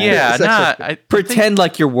worker, man. Yeah, Sex not worker. Pretend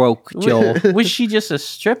like you're woke, Joel. Was she just a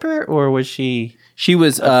stripper or was she She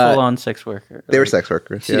was a full-on sex worker? They were sex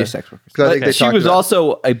workers. she Yeah. was sex worker. 'Cause I think they She talked was about-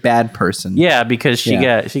 also a bad person. Yeah, because she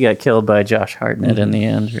Yeah. got killed by Josh Hartnett in the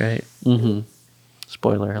end, right? Mm-hmm.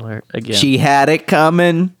 Spoiler alert again. She had it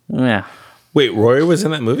coming. yeah, Wait, Rory was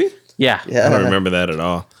in that movie? yeah, Yeah. I don't remember that at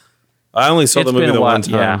all. I only saw It's the movie been a the while. one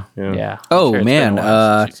time. Yeah. Oh I'm sure it's been man, a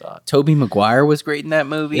while since you saw it. Toby Maguire was great in that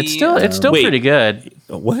movie. It's still Wait. pretty good.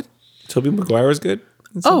 What? Toby Maguire was good?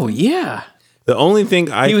 Oh yeah, The only thing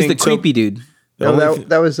he was the creepy dude. The No, only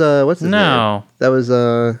that was what's his name? No, That was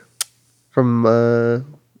from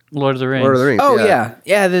Lord of the Rings. Lord of the Rings. Oh yeah,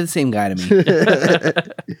 they're the same guy to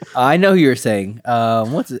me. I know who you're saying.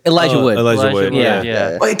 What's it? Elijah Wood. Elijah Wood. Yeah.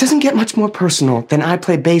 Yeah. Well, it doesn't get much more personal than I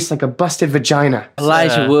play bass like a busted vagina.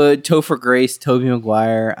 Elijah Wood, Topher Grace, Toby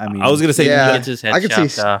Maguire. I mean, I was gonna say Yeah, gets his head I could see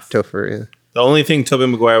chopped off. Topher. Yeah, the only thing Toby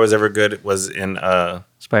Maguire was ever good was in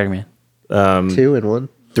Spider-Man. 2 and 1.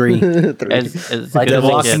 3. As Like good as they're it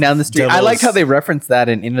walking gets. down the street. I Devil's- like how they reference that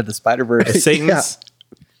in Into the Spider Verse. Satan's.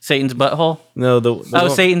 Satan's butthole. No, the Oh, one-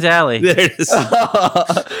 Satan's alley. There it is.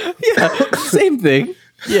 Yeah, same thing.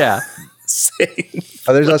 Yeah.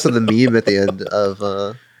 Oh, there's also the meme at the end of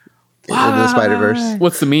Into the Spider-Verse.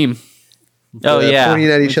 What's the meme? Oh yeah. Pointing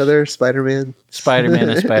at each other, Spider-Man. Spider-Man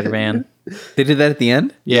and Spider-Man. They did that at the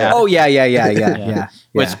end. Yeah. Oh yeah.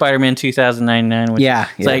 With Spider-Man 2099. Which Yeah,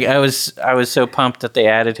 It's yeah. like I was so pumped that they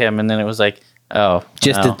added him, and then it was like, oh,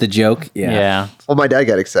 Just no. at the joke. Yeah. Well, my dad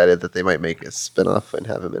got excited that they might make a spin-off and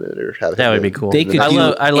have him in it, or have That him would be in- cool. They could I do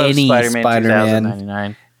love any Spider-Man Spider-Man.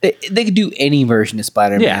 2099. They could do any version of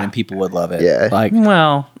Spider Man Yeah. and people would love it. Yeah. Like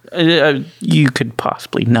Well, you could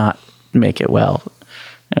possibly not make it well.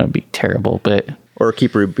 That would be terrible, but or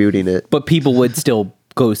keep rebooting it. but people would still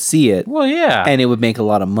go see it. well, yeah. And it would make a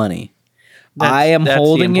lot of money. That's- I am that's the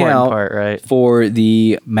holding important out part, right? for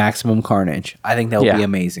the Maximum Carnage. I think that would be Yeah.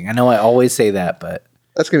 amazing. I know I always say that, but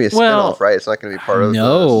That's gonna be a Well- spin-off, right? It's not gonna be part of.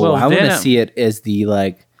 no, Well, I want to Venom- see it as the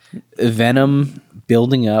like Venom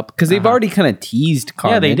building up because they've already kind of teased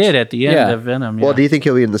Carnage. Yeah, they did at the end Yeah. of Venom. Yeah. Well, do you think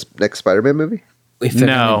he'll be in this next Spider-Man movie? If they're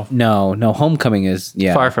No. no. Homecoming is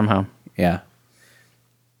Far From Home. Yeah.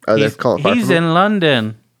 Oh, they're calling Far He's From Home? in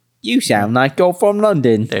London. You sound like you're from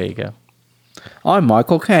London. There you go. I'm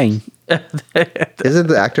Michael Caine. Isn't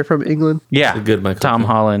the actor from England? Yeah. The good Michael Tom Caine.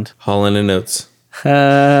 Holland. Holland and Oates.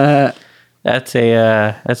 That's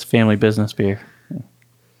a family business beer.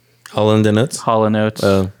 Holland and Oates. Holland Oats.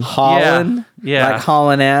 Holland? Yeah. Like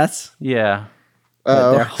hauling ass? Yeah.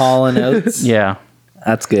 But they're hauling oats? Yeah.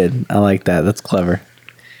 That's good. I like that. That's clever.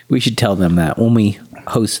 We should tell them that when we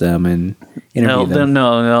host them and interview them.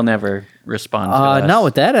 They'll never respond to us. Not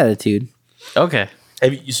with that attitude. Okay.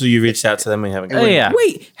 So you reached out to them and haven't? Oh, yeah.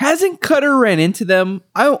 Wait, hasn't Cutter ran into them?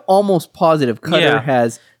 I'm almost positive Cutter Yeah.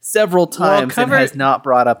 has several times Cutter- and has not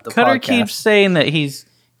brought up the Cutter podcast. keeps saying that he's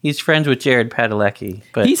friends with Jared Padalecki,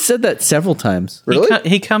 but He said that several times.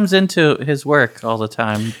 he comes into his work all the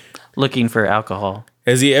time looking for alcohol.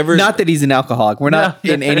 Has he ever? Not that he's an alcoholic. We're not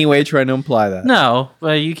in any way trying to imply that. No,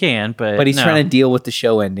 well, you can, but But he's no. trying to deal with the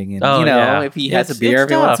show ending. And, Oh, yeah. if he has a It's- beer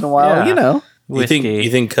it's every once tough. in a while, Yeah. You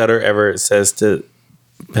think Cutter ever says to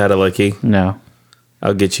Padalecki, No.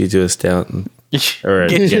 I'll get you to a stout or a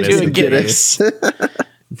Get you to a Guinness.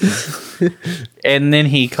 And then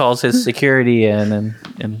he calls his security in,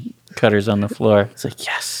 and Cutter's on the floor. It's like,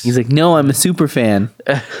 yes. He's like, no, I'm a super fan.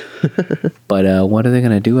 But what are they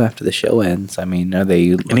going to do after the show ends? I mean, are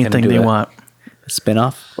they looking to Anything do they a want.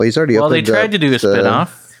 spin-off? Well, he's already Well, they opened tried up to do a the-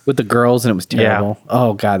 spin-off. With the girls, and it was terrible.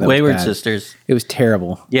 Oh, God, that Wayward was bad. Sisters. It was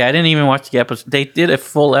terrible. Yeah, I didn't even watch the episode. They did a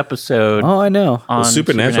full episode. Oh, I know. On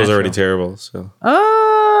Supernatural's already terrible. So We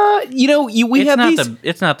it's have not these.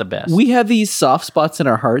 it's not the best. We have these soft spots in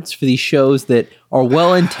our hearts for these shows that are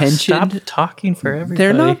well intentioned. Stop talking for everybody.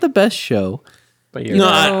 They're not the best show, But you're no,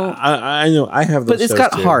 right. I know I have those but it's shows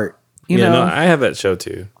got too. heart. You yeah, know, no, I have that show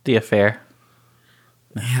too. The Affair.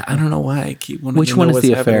 Yeah, I don't know why I keep wanting Which to one know is The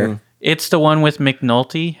what's Affair? happening. It's the one with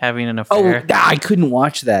McNulty having an oh, affair. I couldn't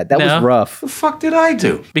watch that. That No? was rough. The fuck did I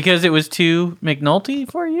do? Because it was too McNulty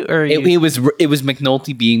for you? Or It was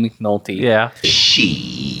McNulty being McNulty. Yeah.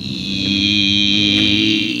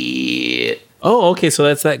 Oh, okay, so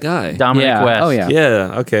that's that guy. Dominic Yeah. West. Oh, yeah.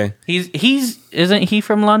 Yeah, okay. He's isn't he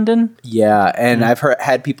from London? Yeah, and I've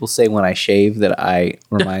had people say when I shave that I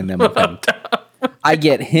remind them of him. I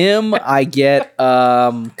get him. I get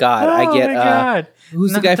I get my God.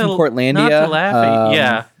 who's Not the guy to- from Portlandia? Not to laugh at-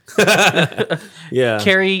 yeah. Yeah.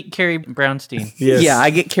 Carrie Brownstein. Yes. Yeah, I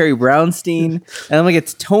get Carrie Brownstein, and I'm like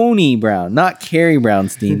it's Tony Brown, not Carrie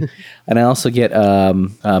Brownstein, and I also get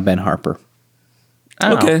Ben Harper.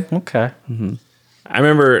 Oh, Okay. Okay. I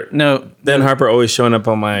remember No, Ben Harper always showing up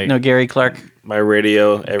on my no Gary Clark. my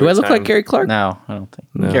radio every Do I look time. like Gary Clark? No, I don't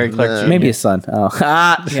think. Gary Clark. Jr. Maybe his son. Oh,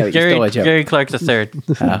 yeah, Gary Clark's a third.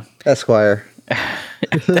 Esquire.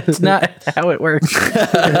 That's not how it works.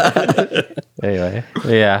 Anyway,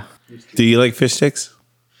 yeah. Do you like fish sticks?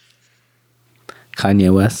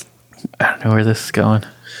 Kanye West. I don't know where this is going.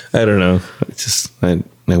 I don't know. It's just I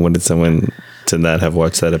wanted someone to not have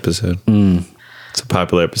watched that episode. It's a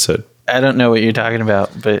popular episode. I don't know what you're talking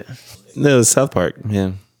about, but No, it was South Park,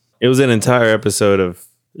 man. It was an entire episode of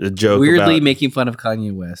a joke. Weirdly about, making fun of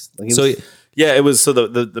Kanye West. Like so yeah, it was. So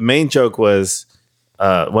the main joke was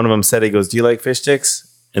one of them said, he goes, "Do you like fish sticks?"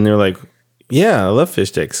 And they're like, "Yeah, I love fish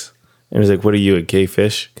sticks." And he's like, "What are you, a gay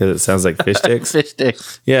fish? Because it sounds like fish sticks." fish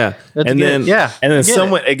sticks. Yeah, That's and good. then Yeah, and I then get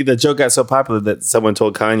someone the joke got so popular that someone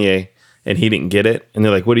told Kanye, and he didn't get it. And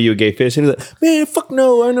they're like, "What are you, a gay fish?" And he's like, "Man, fuck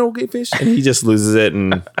no, I know gay fish." And he just loses it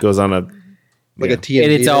and goes on a Like a TNT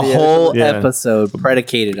and it's a video. whole Yeah. episode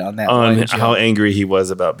predicated on that on one how joke. angry he was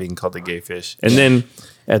about being called a gay fish. And then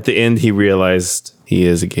at the end, he realized he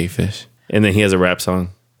is a gay fish. And then he has a rap song.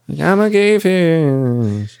 Like, I'm a gay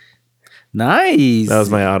fish. Nice. That was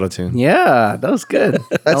my auto tune. Yeah, that was good.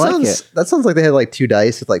 I like it. That sounds like they had like two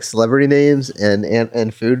dice with like celebrity names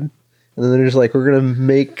and food, and then they're just like, we're gonna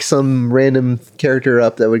make some random character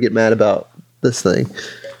up that would get mad about this thing.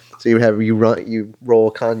 So you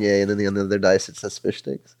roll Kanye, and then on the other dice it says fish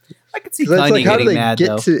sticks. I could see 'Cause that's Kanye like, how do getting they mad get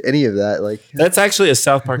though. to any of that? Like, That's actually a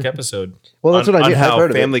South Park episode. Well, that's on, what I on mean. I've how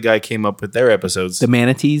heard of it. Family Guy came up with their episodes. The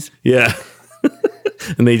manatees. Yeah.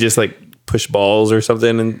 And they just like push balls or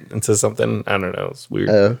something into something. I don't know. It's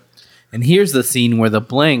weird. And here's the scene where the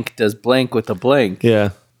blank does blank with the blank. Yeah.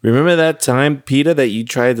 Remember that time, PETA, that you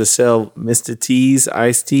tried to sell Mr. T's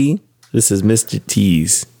iced tea? This is Mr.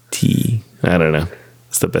 T's tea. I don't know.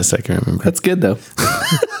 It's the best I can remember. That's good though.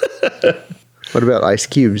 What about ice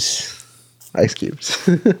cubes? Ice cubes.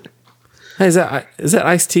 Hey, is that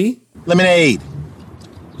iced tea? Lemonade.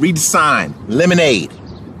 Read the sign. Lemonade.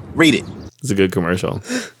 Read it. It's a good commercial.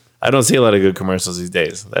 I don't see a lot of good commercials these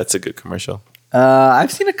days. That's a good commercial.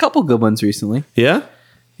 I've seen a couple good ones recently. Yeah?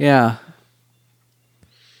 Yeah.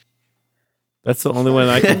 That's the only one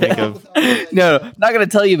I can think of. No, not going to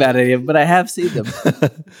tell you about any of them, but I have seen them.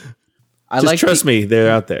 Just trust me,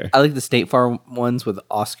 they're out there. I like the State Farm ones with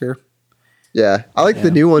Oscar. Yeah, I like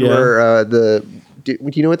the new one where do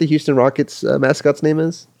you know what the Houston Rockets mascot's name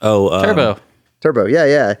is? Turbo. Turbo,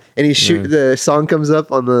 yeah. And he the song comes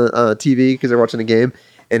up on the TV because they're watching a game,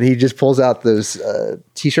 and he just pulls out those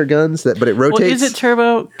t-shirt guns but it rotates. Well, is it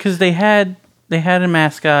Turbo? Because they had a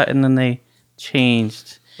mascot and then they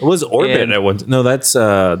changed. It was Orbit at one. No, that's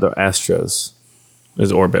the Astros.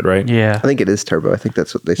 Is Orbit, right? Yeah, I think it is Turbo. I think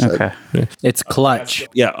that's what they said. Okay. Yeah. It's Clutch.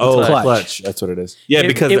 Yeah. Clutch. That's what it is. Yeah,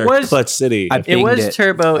 because it they're was Clutch City. It was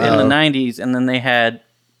Turbo in the 90s, and then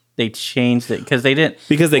they changed it because they didn't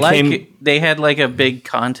they had like a big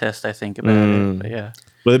contest, I think, about it. But yeah.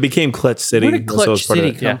 Well, it became Clutch City. Where did Clutch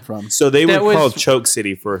City come from? So they were called Choke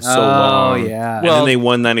City for so long. Oh, yeah. And then they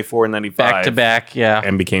won 94 and 95. Back to back, yeah.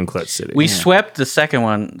 And became Clutch City. We swept the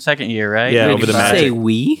second year, right? Yeah, over the Magic. Say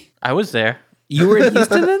we? I was there. You were in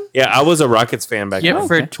Houston then? Yeah, I was a Rockets fan back then.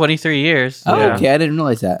 For 23 years. Oh, Yeah. okay. I didn't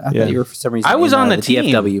realize that. I thought you were for some reason. I was in, on the team.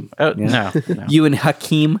 TFW. Oh, Yeah. no. You and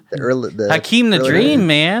Hakeem. Hakeem the Dream,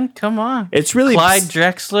 man. Come on. It's really Clyde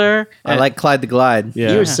Drexler. I like Clyde the Glide.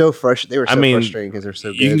 Yeah. He was so fresh. They were so frustrating because they're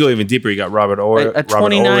so good. You can go even deeper. You got Robert Orr, a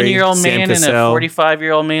 29-year-old man in a Cassell,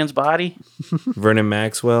 45-year-old man's body. Vernon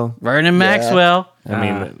Maxwell. Maxwell. I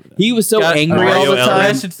mean, he was so angry all Mario the time. Ellering.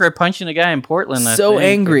 Arrested for punching a guy in Portland. I So think.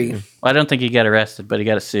 angry. Well, I don't think he got arrested, but he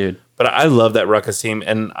got sued. but I love that Rockets team,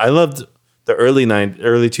 and I loved the early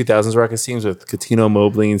 2000s Rockets teams with Coutinho,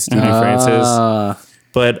 Mobley, and Stevie Francis.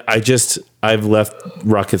 But I've left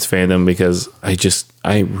Rockets fandom because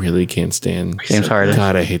I really can't stand James Harden.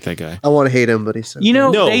 God, I hate that guy. I want to hate him, but he's so You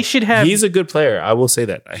know, No, they should have. He's a good player. I will say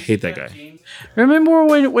that. I hate that guy. Remember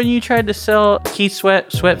when you tried to sell Keith Sweat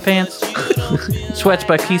sweatpants? Sweats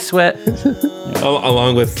by Keith Sweat.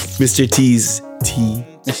 Along with Mr. T's tea.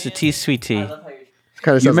 Mr. T Sweet Tea.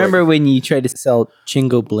 Kind You remember when you tried to sell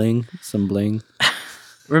Chingo Bling? Some bling?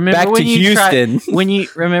 Remember Back when to you Houston.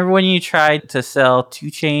 Remember when you tried to sell 2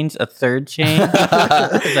 chains, a third chain?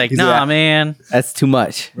 It's like, nah, man. That's too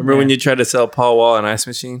much. Remember when you tried to sell Paul Wall an ice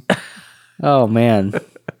machine? Oh, man.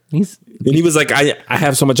 And he was like, I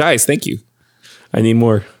have so much ice. Thank you. I need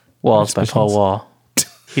more. Walls by Paul Wall.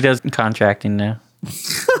 He does contracting now.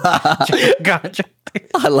 Contracting.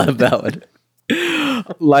 I love that one.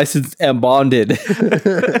 Licensed and bonded.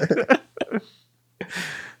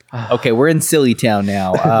 Okay, we're in Silly Town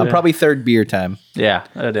now. Probably third beer time. Yeah.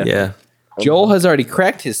 Yeah. Joel has already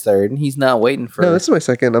cracked his third, and he's not waiting for. No, this is my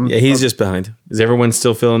second. Yeah, he's just behind. Is everyone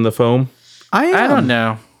still feeling the foam? I don't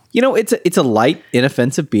know. You know, it's a light,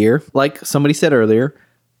 inoffensive beer. Like somebody said earlier,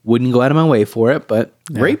 wouldn't go out of my way for it, but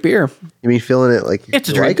great beer. You mean feeling it like It's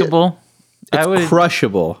you like it? drinkable. It's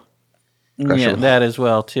crushable. Yeah, that as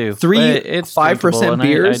well too. 5%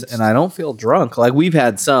 beers, and I don't feel drunk. Like we've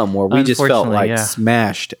had some where we just felt Unfortunately, like yeah.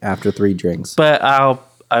 smashed after 3 drinks. But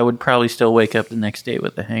I would probably still wake up the next day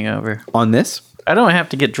with a hangover. On this, I don't have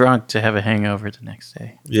to get drunk to have a hangover the next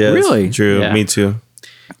day. Yeah, Really? that's true. Yeah. Me too.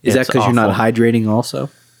 is that It's because you're not awful. hydrating? Also,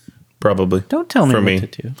 Probably. Don't tell me For what me. to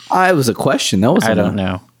do. it was a question. That was I don't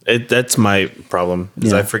know. That's my problem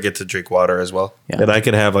is Yeah. I forget to drink water as well. Yeah. And I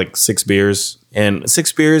could have like 6 beers, and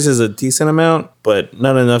 6 beers is a decent amount, but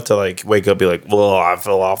not enough to like wake up and be like, well, I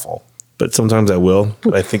feel awful. But sometimes I will.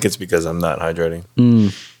 But I think it's because I'm not hydrating.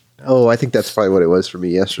 Oh, I think that's probably what it was for me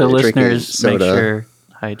The yesterday. drinking listeners, make soda. sure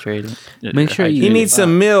hydrating. Make sure you- He needs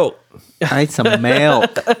some milk. I need some milk.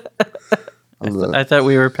 I thought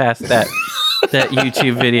we were past that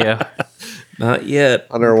YouTube video. Not yet.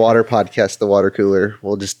 On our water podcast, The Water Cooler,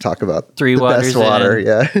 we'll just talk about 3 the waters best water. in.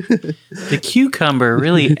 Yeah. The cucumber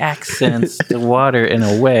really accents the water in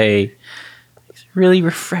a way. It's really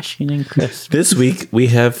refreshing and crisp. This week we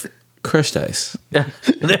have crushed ice. There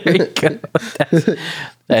you go.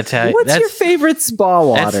 That's how. What's your favorite spa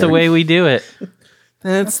water? That's the way we do it.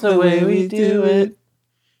 That's the way we do it.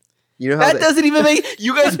 You know how That doesn't even make.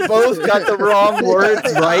 You guys both got the wrong words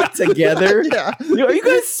right together. Yeah. Are you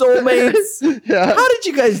guys soulmates? Yeah. How did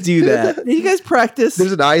you guys do that? Did you guys practice?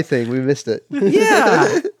 There's an eye thing. We missed it.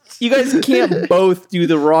 Yeah. You guys can't both do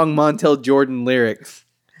the wrong Montel Jordan lyrics.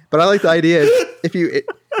 But I like the idea. If you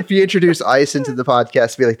introduce ice into the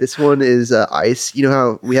podcast, be like, this one is ice. You know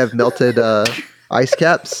how we have melted ice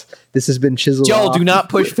caps? This has been chiseled Joel, off. do not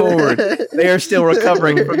push forward. They are still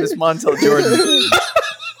recovering from this Montel Jordan.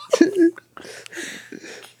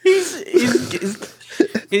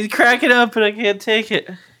 He's cracking up, and I can't take it.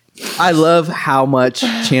 I love how much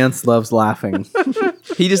Chance loves laughing.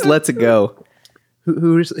 He just lets it go.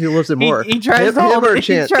 Who loves it more? He tries him, to hold or it.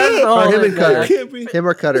 He Chance? tries to Or hold him it and Cutter? back. Him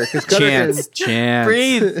or Cutter? Because Cutter Chance. can, Chance.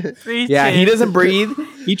 Breathe. Yeah, he Chance. doesn't breathe.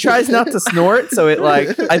 He tries not to snort, so it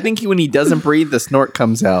like I think when he doesn't breathe, the snort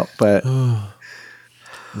comes out. But I'm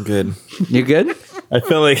good. you good? I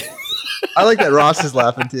feel like I like that Ross is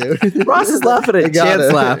laughing too. Ross is laughing at got Chance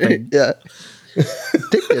it. laughing. Yeah.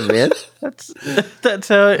 Addictive, man. That's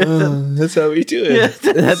how. that's how we do it.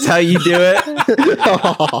 That's how you do it.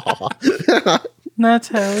 That's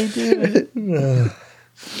how we do it.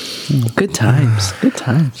 Good times. Good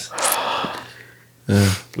times.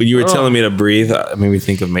 When you were telling me to breathe, it made me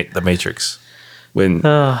think of The Matrix. When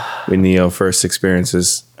Neo first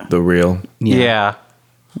experiences the real. Yeah.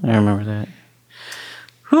 I remember that.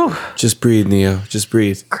 Whew. Just breathe, Neo. Just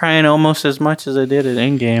breathe. Crying almost as much as I did at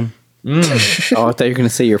Endgame. Oh, I thought you were going to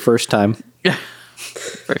say your first time.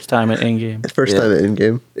 First time at Endgame. First time at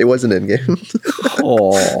Endgame. It wasn't Endgame.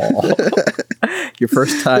 Oh, your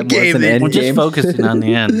first time was an end We're just game. focusing on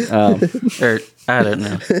the end. Or I don't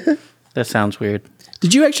know. That sounds weird.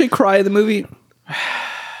 Did you actually cry in the movie?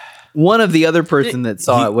 One of the other person that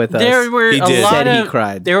saw it with us. There were He a did. lot Said of he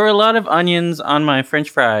cried. There were a lot of onions on my French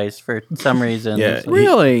fries for some reason. Yeah, It's like,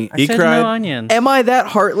 Really? I He said cried? no onions. Am I that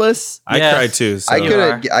heartless? I Yes. cried too. So.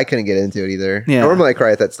 I couldn't get into it either. Yeah. Normally I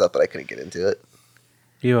cry at that stuff, but I couldn't get into it.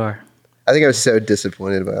 You are. I think I was so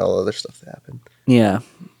disappointed by all the other stuff that happened. Yeah.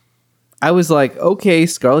 I was like, okay,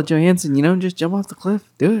 Scarlett Johansson, just jump off the cliff.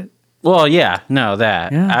 Do it. Well, yeah, no,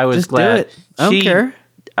 that Yeah, I was just do glad. it. I don't care.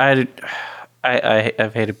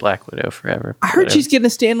 I've hated Black Widow forever. I heard she's getting a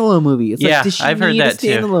standalone movie. It's Yeah, like, does she I've heard need that a too.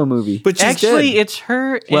 standalone movie? But she's Actually, dead. it's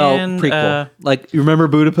her. Well, and, prequel. Like, you remember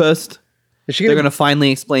Budapest? Is she They're getting, going to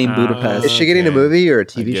finally explain Budapest. is she getting a movie or a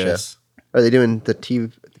TV show? guess. Are they doing the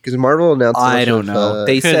TV? Because Marvel announced. a I bunch don't of, know.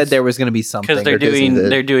 They 'cause- said there was going to be something. because they're or Disney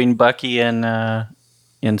did. they're doing Bucky and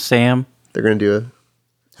Sam. they're going to do a.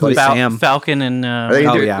 Who's Sam? Falcon and they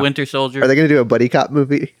gonna do- yeah. Winter Soldier. Are they going to do a buddy cop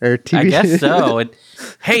movie or TV? I guess so.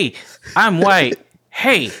 Hey, I'm white.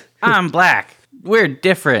 Hey, I'm black. We're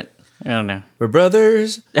different. I don't know. We're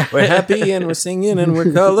brothers. We're happy and we're singing and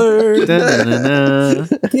we're colored.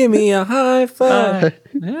 Give me a high five.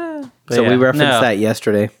 Yeah. But So we yeah, referenced no. that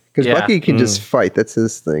yesterday. Because Yeah. Bucky can just fight. That's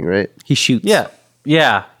his thing, right? He shoots.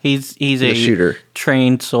 Yeah. He's a shooter.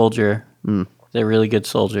 trained soldier. He's a really good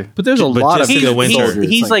soldier. But there's a But lot of Jessica good Winter. soldiers.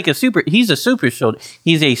 He's like a super. He's a super soldier.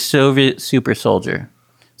 He's a Soviet super soldier.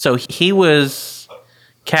 So he was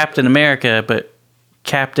Captain America, but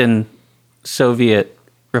Captain Soviet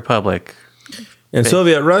Republic. In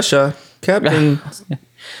Soviet Russia, Captain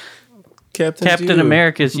Captain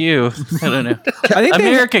America's you. I don't know. I think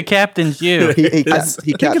America Captain's you. He I think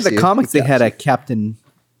in caps the you. comics they had a Captain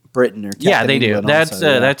Britain or Captain Yeah, they do. England That's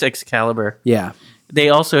also, yeah. that's Excalibur. Yeah. They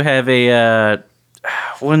also have a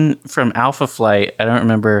one from Alpha Flight. I don't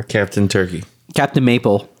remember. Captain Turkey. Captain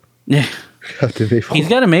Maple. Yeah, Captain Maple. he's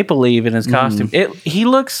got a maple leaf in his costume. He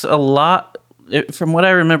looks a lot. From what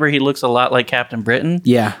I remember, he looks a lot like Captain Britain.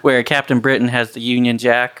 Yeah. Where Captain Britain has the Union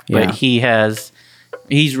Jack, but Yeah.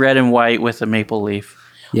 he's red and white with a maple leaf.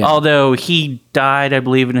 Yeah. Although he died, I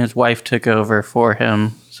believe, and his wife took over for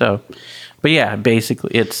him. So, but yeah,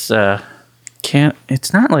 basically, it's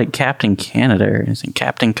it's not like Captain Canada or anything.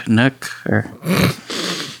 Captain Canuck or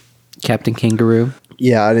Captain Kangaroo.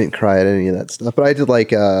 Yeah, I didn't cry at any of that stuff, but I did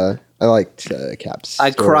like. I liked Cap's. I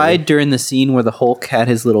story. cried during the scene where the Hulk had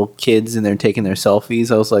his little kids and they're taking their selfies.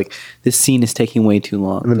 I was like, this scene is taking way too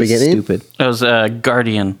long. In the This is beginning? stupid. it was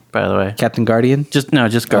Guardian, by the way. Captain Guardian? Just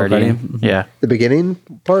Guardian. Guardian? Yeah. The beginning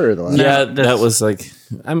part or the last? Yeah, that's- that was like.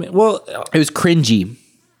 I mean, well, It was cringy.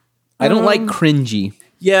 I don't like cringy.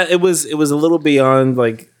 yeah, it was a little beyond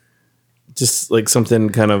like, just like something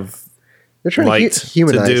kind of They're trying light to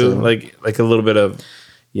humanize to do, him. like a little bit of.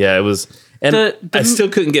 Yeah, it was, and The- I still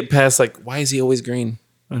couldn't get past like, why is he always green?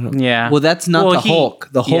 Yeah. Well, that's not Well, the Hulk.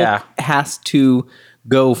 The Hulk yeah. has to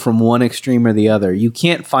go from one extreme or the other. You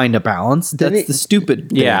can't find a balance. Didn't That's he- the stupid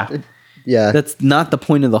thing. Yeah. Yeah, That's not the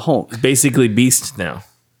point of the Hulk. Basically, Beast now.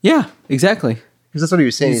 Yeah, exactly. because that's what he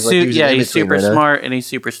was saying. He's He's like, using in he's between super right now. smart and he's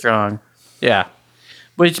super strong. Yeah.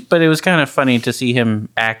 But it was kind of funny to see him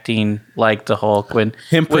acting like the Hulk when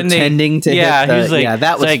Him when pretending to hit yeah, the- he was like, yeah,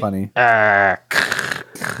 that was like, funny.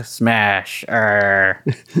 Smash.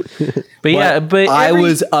 But yeah, but I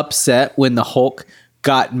was upset when the Hulk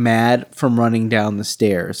got mad from running down the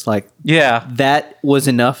stairs. Like yeah. that was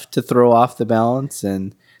enough to throw off the balance,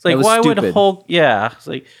 and It's like that was why would stupid. Hulk? Yeah, it's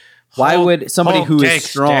like Why Hulk- would somebody Hulk who is takes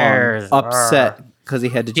strong stairs. upset because he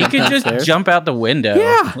had to He jump could just downstairs? jump out the window.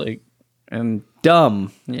 Yeah. like and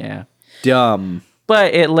Dumb, yeah. dumb.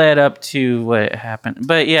 But it led up to what happened.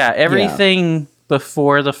 But yeah, everything.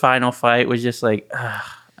 before the final fight was just like,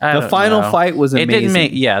 The final fight was amazing. It didn't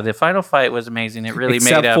make, the final fight was amazing. It really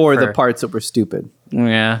Except made up for the parts that were stupid.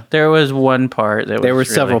 Yeah, there was one part that there were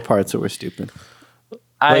was several really, parts that were stupid.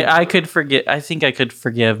 I could forget. I think I could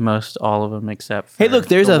forgive most all of them except for Hey, look,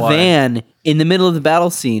 there's the a one. van in the middle of the battle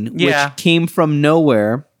scene, Yeah. which came from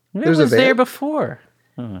nowhere. It was there before.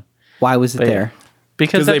 Why was it But there?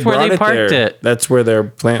 Because that's where they parked there. it. That's where their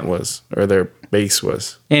plant was, or their base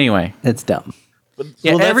was. Anyway, It's dumb.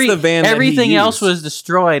 yeah, Well, that's the van that he everything else used. was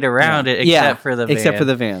destroyed around it except for the van. Except for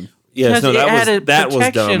the van. Yes, no, Because it had a that was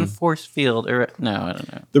protection dumb. force field. Or no, I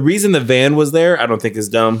don't know. The reason the van was there, I don't think is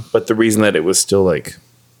dumb, but the reason that it was still like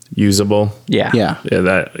usable. Yeah.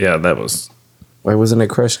 That was. Why wasn't it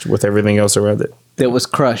crushed with everything else around it? That was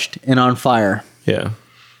crushed and on fire. Yeah.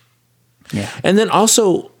 Yeah. And then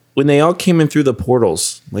also when they all came in through the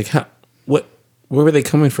portals, like where were they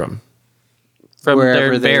coming from? From Wherever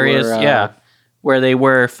their they various, were, where they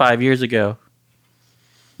were 5 years ago.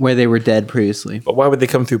 Where they were dead previously. But why would they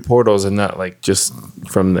come through portals and not like just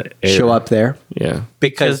from the air? Show up there. Yeah.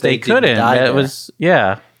 Because they didn't couldn't. die That there. was,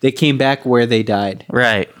 yeah. They came back where they died.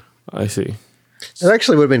 Right. I see. It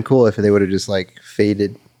actually would have been cool if they would have just like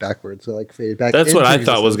faded backwards, so like faded back. That's what I into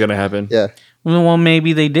thought was existence. going to happen. Yeah, Well,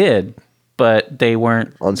 maybe they did, but they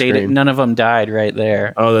weren't. On They screen. none of them died right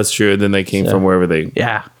there. Oh, that's true. And then they came So- from wherever they.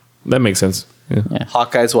 Yeah. That makes sense. Yeah.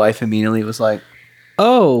 Hawkeye's wife immediately was like,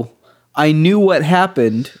 "Oh, I knew what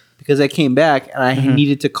happened because I came back and I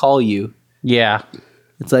needed to call you." Yeah.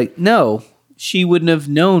 It's like, no, she wouldn't have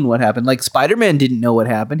known what happened. Like Spider-Man didn't know what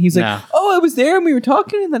happened. He's like, No. "Oh, I was there and we were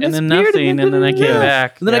talking and then And I then disappeared, nothing, and then I came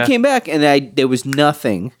back. And then I Yeah. came back and there was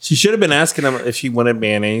nothing." She should have been asking him if she wanted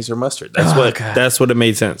mayonnaise or mustard. That's That's what it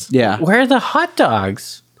made sense. Yeah, Where are the hot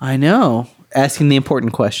dogs? I know. Asking the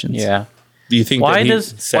important questions. Yeah. Do you think? Why that he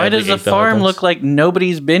does sadly the ate hot farm dogs? look like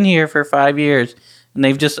nobody's been here for 5 years and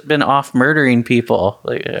they've just been off murdering people?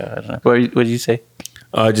 Like, I don't know. What did you say?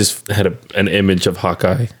 I just had an image of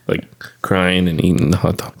Hawkeye like crying and eating the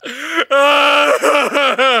hot dog.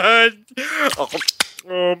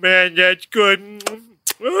 Oh man, that's good.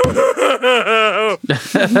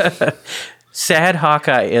 Sad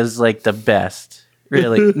Hawkeye is like the best.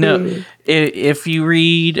 Really. No. If you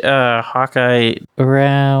read Hawkeye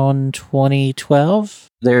around 2012,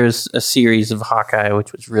 there's a series of Hawkeye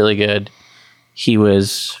which was really good. He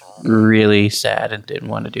was really sad and didn't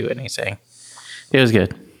want to do anything. It was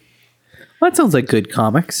good. Well, that sounds like good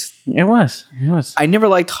comics. It was. I never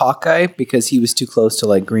liked Hawkeye because he was too close to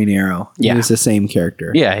like Green Arrow. Yeah. He was the same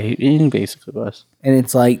character. Yeah, he basically was. And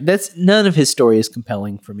it's like, none of his story is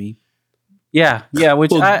compelling for me. Yeah,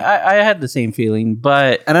 which I had the same feeling,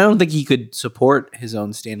 but And I don't think he could support his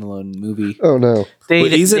own standalone movie. Oh no.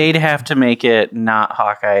 they'd have to make it not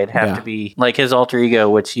Hawkeye. It'd have to be like his alter ego,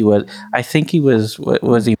 which he was. I think he was. What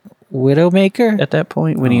was he? Widowmaker at that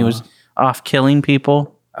point when he was off killing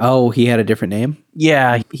people. Oh, he had a different name?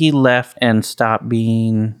 Yeah, he left and stopped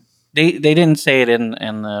being. They didn't say it in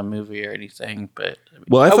the movie or anything, but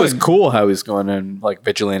Well, I That thought was cool how he was going in like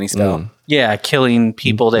vigilante style. yeah, killing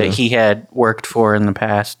people that he had worked for in the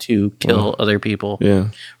past to kill other people. Yeah.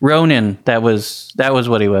 Ronin, that was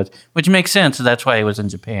what he was, which makes sense. That's why he was in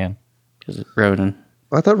Japan, because Ronin.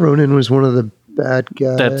 I thought Ronan was one of the bad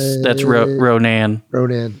guys. That's Ronan.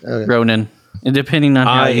 Ronan. Okay. Ronin. And depending on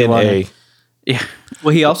how you want it. Yeah.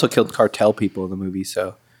 Well, he also killed cartel people in the movie,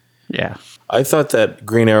 so. Yeah. I thought that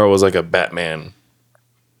Green Arrow was like a Batman,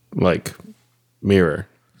 like mirror.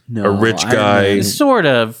 No, a rich Iron guy. Man. Sort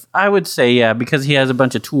of. I would say, yeah, because he has a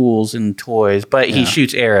bunch of tools and toys, but he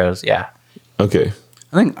shoots arrows. Yeah. Okay.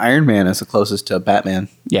 I think Iron Man is the closest to Batman.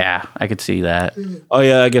 Yeah, I could see that. Oh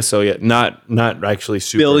yeah, I guess so. Yeah, not actually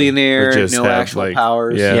super Billionaire, but just no have, actual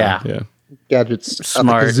powers. Yeah, Yeah. Gadgets.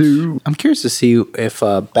 Smart. At the zoo. I'm curious to see if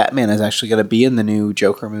Batman is actually going to be in the new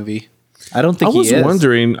Joker movie. I don't I think was he is.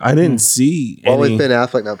 wondering. I didn't see. Well, any, with Ben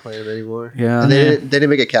Affleck not playing it anymore. Yeah. And they didn't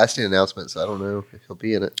make a casting announcement, so I don't know if he'll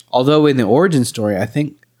be in it. Although in the origin story, I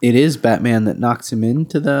think it is Batman that knocks him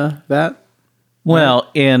into the vat, Well,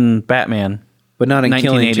 in Batman, but not in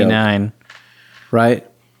Killing Joke, 1989. right?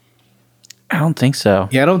 I don't think so.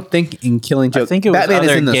 Yeah, I don't think in Killing Joke. think it was Batman is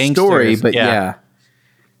other in the gangsters, story, but yeah. yeah.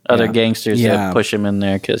 Other Yeah. gangsters Yeah. that push him in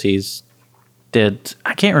there because he's did.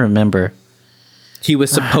 I can't remember. He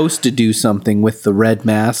was supposed to do something with the red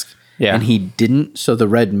mask, Yeah. and he didn't. So the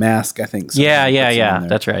red mask, I think. Yeah, somehow puts him in there.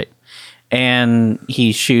 That's right. And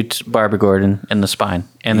he shoots Barbara Gordon in the spine,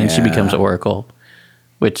 and then she Yeah. becomes Oracle,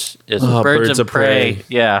 which is Oh, Birds of Prey.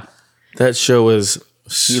 Yeah, that show was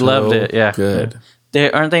so you loved it. Yeah, good.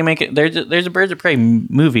 Aren't they making? There's a Birds of Prey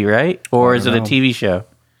movie, right? Or is it a TV show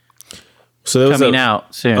So there was coming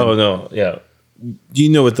out soon? Oh no, yeah. You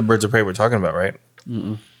know what the Birds of Prey we're talking about, right?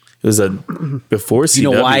 Mm-mm. It was before CW. You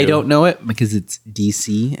know why I don't know it? Because it's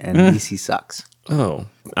DC and DC sucks. Oh,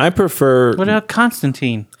 I prefer. What about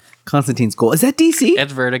Constantine? Constantine's cool. Is that DC?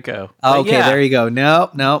 It's Vertigo. Oh, But okay, yeah. there you go.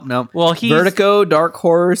 Nope. Well, he's Vertigo, Dark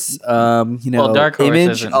Horse, Dark Horse Image.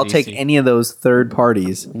 isn't I'll take DC. any of those third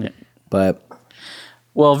parties. Yeah. But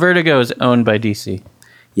Well, Vertigo is owned by DC.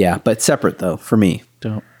 yeah, but separate though for me.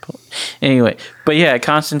 Anyway, but yeah,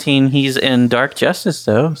 Constantine, he's in Dark Justice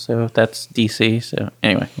though, so that's DC. So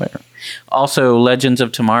anyway, whatever. Also, Legends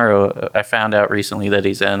of Tomorrow, I found out recently that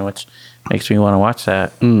he's in, which makes me want to watch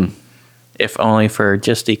that. If only for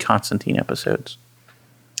just the Constantine episodes.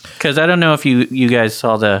 Because I don't know if you guys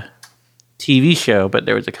saw the TV show, but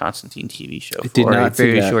there was a Constantine TV show did for a not see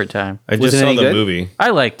very that. short time. I Was just it saw any the good? movie. I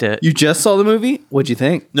liked it. You just saw the movie? What'd you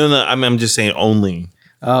think? No, I'm just saying only.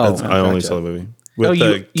 Oh, I only gotcha. saw the movie with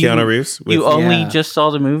Keanu Reeves. You only just saw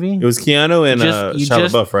the movie? It was Keanu and Shia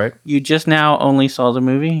LaBeouf, right? You just now only saw the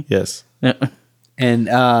movie? Yes. And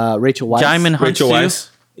Rachel Weisz. Jaimin Rachel Hunsu? Weisz.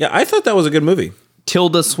 Yeah, I thought that was a good movie.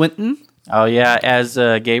 Tilda Swinton. Oh yeah, as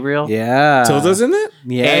Gabriel. Yeah. Tilda's in it?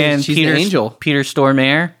 Yeah, and she's Peter an angel. Peter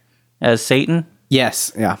Stormare as Satan.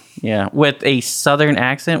 Yes. Yeah. Yeah, with a Southern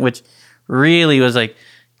accent, which really was like,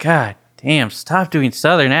 God damn, stop doing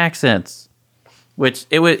Southern accents. Which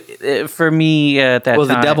it would for me at that time. Well,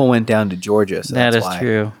 the devil went down to Georgia. So That that's is why.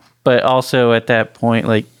 true. But also at that point,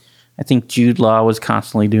 like I think Jude Law was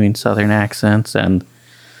constantly doing Southern accents, and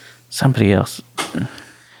somebody else.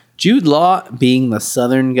 Jude Law being the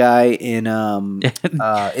Southern guy in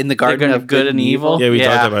the Garden of Good and Evil. Yeah, we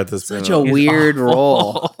talked about this. Such a weird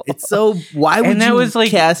role. It's so. Why would And that you was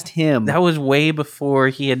like cast him? That was way before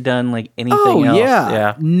he had done like anything Oh else.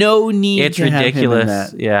 yeah. No need. It's to have him in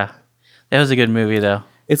ridiculous. that. Yeah, that was a good movie though.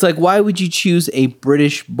 It's like, why would you choose a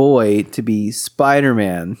British boy to be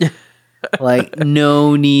Spider-Man? Like,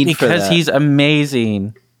 no need for that. Because he's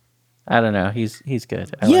amazing. I don't know. He's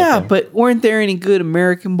good. I like yeah, him. but weren't there any good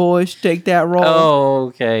American boys to take that role? Oh,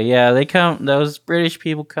 okay. Yeah, they come. Those British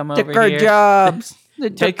people come Took over our here. jobs. They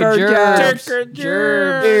Take took our gerbs. jobs. Took our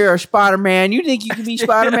gerbs. You're Spider-Man. You think you can be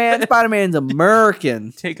Spider-Man? Spider-Man's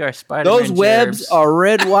American. Take our Spider-Man. Those webs gerbs. are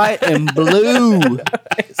red, white, and blue.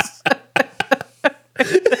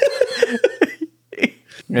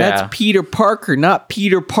 That's Yeah. Peter Parker, not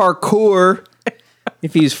Peter Parkour.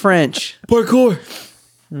 If he's French. Parkour.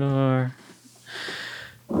 Or,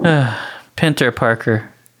 Pinter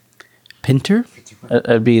Parker. Pinter?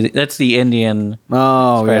 That's the Indian.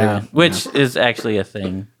 Oh, Spider-Man, yeah. which is actually a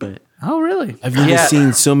thing. But Oh, really? I've never Yeah.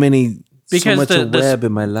 seen so Because much the- a the- web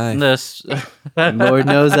in my life. this, Lord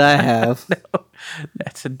knows I have.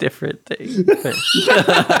 that's a different thing.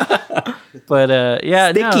 But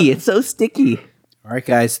yeah, Sticky. no. It's so sticky. All right,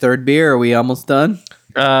 guys. Third beer. Are we almost done?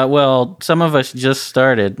 Well, some of us just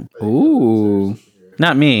started. Ooh.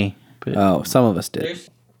 Not me. But Oh, some of us did.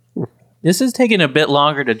 this is taking a bit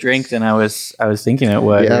longer to drink than I was thinking it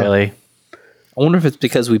would. Yeah. Really. I wonder if it's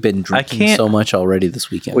because we've been drinking can't- so much already this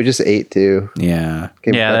weekend. We just ate too. Yeah.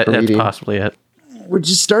 Came Yeah, back from that's eating. possibly it. We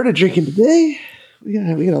just started drinking today. We got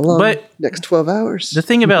a long But- next 12 hours. The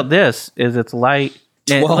thing about this is it's light.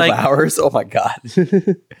 and, 12 like, hours? Oh, my God.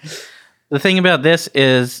 The thing about this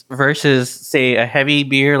is versus say a heavy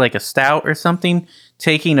beer like a stout or something.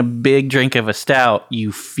 Taking a big drink of a stout,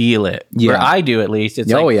 you feel it. Yeah. Or I do at least.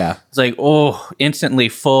 It's Oh, like, yeah. It's like, oh, instantly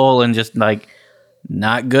full and just like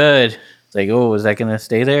not good. It's like, oh, is that gonna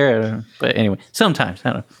stay there? But anyway, sometimes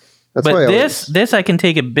I don't know. That's why I But always- this I can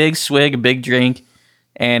take a big swig, a big drink,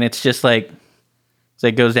 and it's just like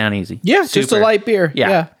it goes down easy. Yeah, just a Super. light beer.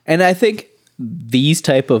 Yeah. And I think these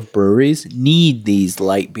type of breweries need these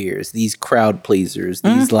light beers, these crowd pleasers,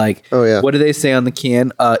 these like, Oh, yeah. what do they say on the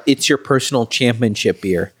can? It's your personal championship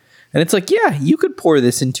beer. And it's like, yeah, you could pour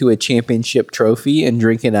this into a championship trophy and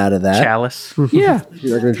drink it out of that. Chalice. Yeah.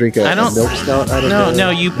 You're not going to drink a I don't- milk stout out of No, that? no,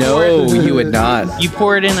 you pour No, it, you would not. you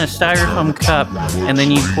pour it in a styrofoam cup, and then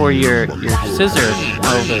you pour your scissors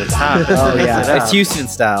over the top. Oh, Mix yeah. it up. It's Houston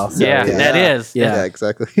style. So, Yeah, that is. Yeah. Yeah,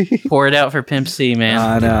 exactly. Pour it out for Pimp C, man.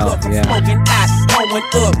 I know. Yeah. Smoking ice, going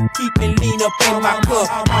up, keeping lean up in my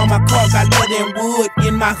cup. All my cars got lead and wood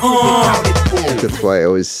in my hood. I think that's why I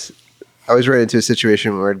always ran into a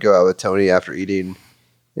situation where I'd go out with Tony after eating,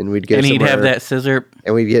 and we'd get And he'd have somewhere, that scissor.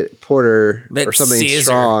 and we'd get porter or That something scissor.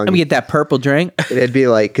 strong. Let me get that purple drink. And it'd be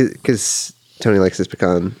like because Tony likes his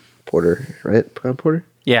pecan porter, right? Pecan porter.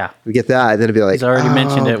 Yeah. We get that, and then it'd be like, He's already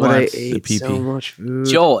mentioned it but once. I ate The so PP. much food.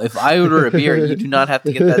 Joel, if I order a beer, you do not have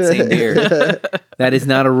to get that same beer. That is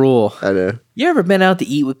not a rule. I know. You ever been out to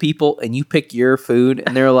eat with people and you pick your food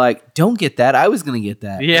and they're like, don't get that. I was going to get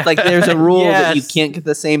that. Yeah. It's like there's a rule that you Yes. can't get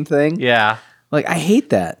the same thing. Yeah. Like, I hate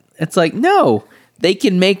that. It's like, no, they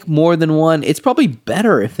can make more than one. It's probably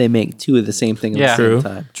better if they make two of the same thing at the same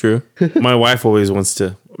time. True. My wife always wants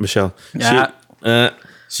to, Michelle. Yeah.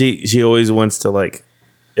 She always wants to, like,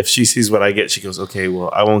 if she sees what I get, she goes, okay, well,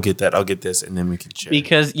 I won't get that. I'll get this, and then we can share.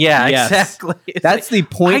 Because, exactly. It's That's the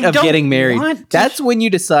point of getting married. That's when you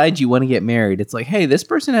decide you want to get married. It's like, hey, this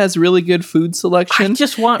person has really good food selection. I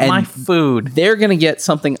just want my food. They're going to get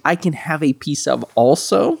something I can have a piece of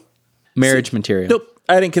also. Marriage material. Nope.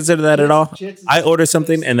 I didn't consider that at all. I order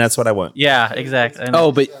something, and that's what I want. Yeah, exactly.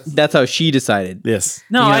 Oh, but that's how she decided. Yes.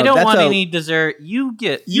 No, I don't want any dessert. You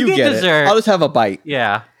get dessert. I'll just have a bite.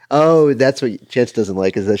 Yeah. Oh, that's what Chance doesn't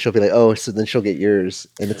like, is that she'll be like, oh, so then she'll get yours,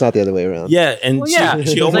 and it's not the other way around. Yeah, and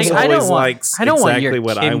she almost always likes exactly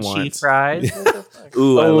what I want. Kimchi fries.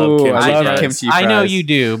 Ooh, I love kimchi fries. Kimchi fries. I know you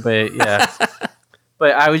do, but yeah.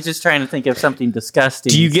 But I was just trying to think of something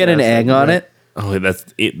disgusting. Do you get an egg on it? Oh, that's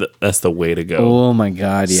it. That's the way to go. Oh my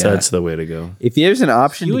god, yeah, such the way to go. If there's an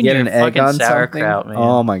option to get an egg on sauerkraut, something, man.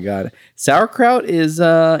 oh my god, sauerkraut is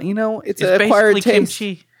it's an acquired taste.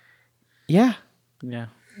 Kimchi. Yeah, yeah,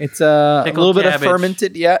 it's a little bit of cabbage.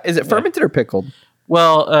 fermented. Yeah, is it fermented or pickled?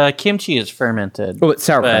 Well, kimchi is fermented. Oh, it's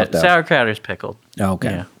sauerkraut. But sauerkraut is pickled. Oh,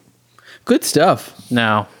 okay, Yeah. good stuff.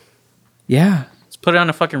 No, Yeah, let's put it on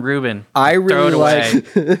a fucking Reuben. I Throw really it away.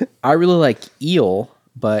 like I really like eel,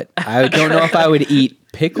 but I don't know if I would eat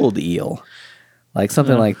pickled eel, like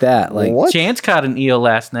something like that. Like What? Chance caught an eel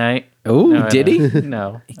last night. oh, No, did he?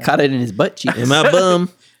 No. He caught it in his butt cheeks. In my bum.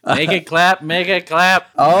 Make it clap. Make it clap.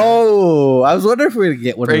 Oh, I was wondering if we would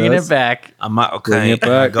get one Bringing of it those. back. I'm not okay. Bring it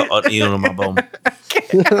back. I got an eel in my bum.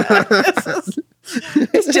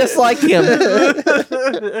 It's just like him.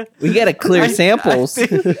 We got to clear samples.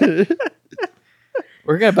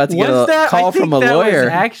 We're about to get a call from a lawyer. Was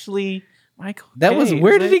actually Michael. That was Caine.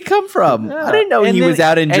 where did he come from? Yeah. I didn't know And he then- was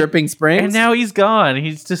out in and- Dripping Springs. And now he's gone.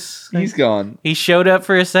 He's just he's gone. He showed up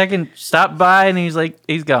for a second, stopped by, and he's like,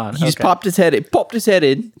 he's gone. He just popped his head in. Popped his head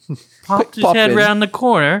in. popped his pop head in. around the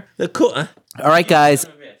corner. All right, guys.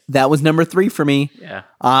 That was number 3 for me. Yeah.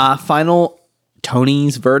 Final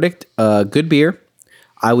Tony's verdict. Good beer.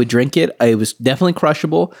 I would drink it. It was definitely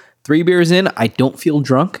crushable. 3 beers in, I don't feel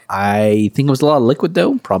drunk. I think it was a lot of liquid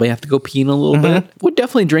though. Probably have to go pee in a little bit. Would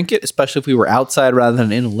definitely drink it, especially if we were outside rather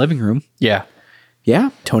than in a living room. Yeah.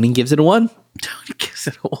 Yeah. Tony gives it a 1. Tony gives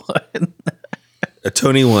it a 1. A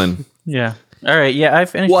Tony 1. Yeah. All right. Yeah, I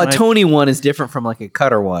finished. Well, a my- Tony 1 is different from like a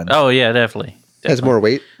Cutter 1. Oh yeah, definitely. Has more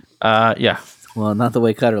weight. Yeah. Well, not the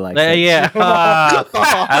way Cutter likes it. Yeah.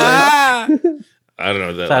 I don't know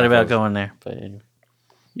what that. Thought about going there, but anyway.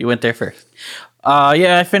 You went there first.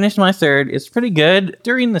 Yeah, I finished my third. It's pretty good.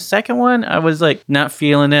 During the second one, I was like not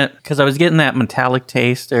feeling it because I was getting that metallic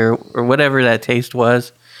taste or whatever that taste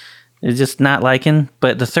was. It's just not liking.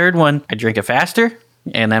 But the third one, I drink it faster,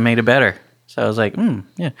 and that made it better. So I was like,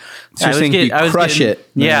 yeah. So you're saying you crush it.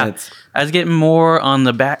 Yeah, It's- I was getting more on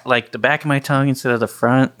the back, like the back of my tongue instead of the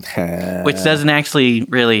front, which doesn't actually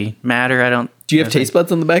really matter. I don't. Do you have taste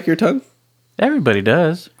buds on the back of your tongue? Everybody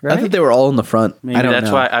does, right? I thought they were all in the front. Maybe I don't that's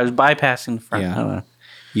know. why I was bypassing the front. Yeah. I don't know.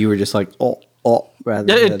 You were just like,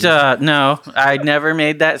 rather than... No, I never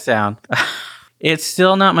made that sound. It's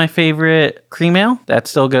still not my favorite cream ale. That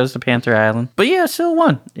still goes to Panther Island. But yeah, still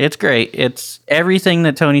one. It's great. It's everything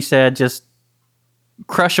that Tony said, just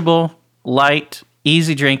crushable, light,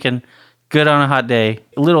 easy drinking, good on a hot day.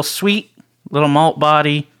 A little sweet, little malt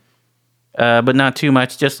body, but not too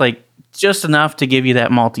much. Just enough to give you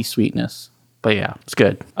that malty sweetness. But yeah, it's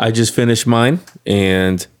good. I just finished mine,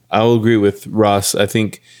 and I'll agree with Ross. I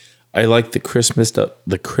think I like the crispness.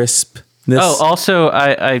 Oh, also,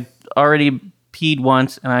 I already peed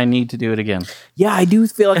once, and I need to do it again. Yeah, I do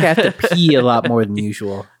feel like I have to pee a lot more than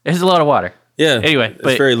usual. There's a lot of water. Yeah. Anyway,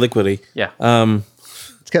 it's very liquidy. Yeah.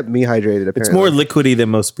 It's kept me hydrated. Apparently, It's more liquidy than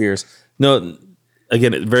most beers. No,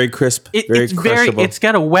 again, it's very crisp, very crushable. It's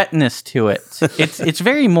got a wetness to it. It's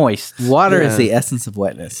very moist. Water is the essence of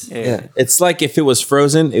wetness. Yeah, it's like if it was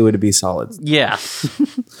frozen, it would be solid. Yeah.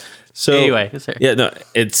 So anyway, yeah, no,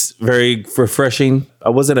 it's very refreshing. I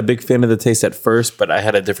wasn't a big fan of the taste at first, but I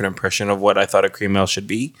had a different impression of what I thought a cream ale should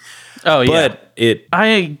be. Oh yeah, but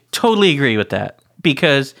I totally agree with that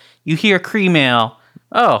because you hear cream ale,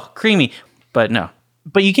 oh creamy, but no,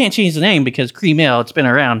 but you can't change the name because cream ale it's been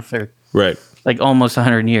around for like almost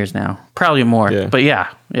 100 years now, probably more. Yeah. But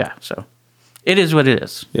yeah, so it is what it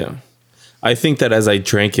is. Yeah, I think that as I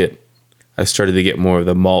drank it, I started to get more of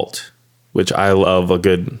the malt, which I love a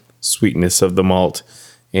good sweetness of the malt.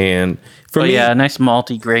 And for me, yeah, nice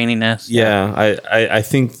malty graininess. Yeah, I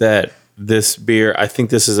think that this beer, I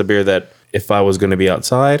think this is a beer that if I was going to be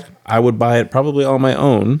outside, I would buy it probably on my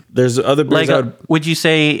own. There's other beers. Like, would you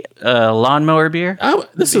say lawnmower beer?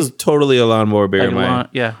 This is totally a lawnmower beer.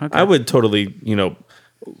 Yeah, okay. I would totally,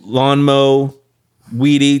 lawn mow,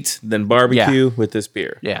 weed eat, then barbecue with this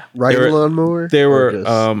beer. Yeah. Riding lawnmower? There were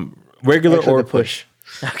regular Actually, or the push.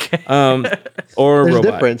 Okay. Or There's robot.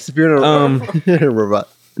 a difference. If you're in a robot.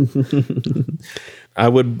 I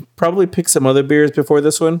would probably pick some other beers before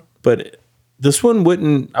this one, but this one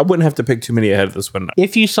I wouldn't have to pick too many ahead of this one.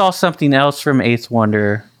 If you saw something else from Eighth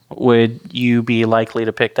Wonder, would you be likely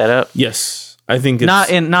to pick that up? Yes. I think it's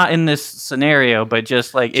not in this scenario, but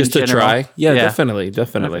just like just in to general. try. Yeah, definitely.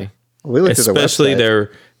 Okay. We looked especially at the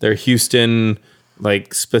website. their Houston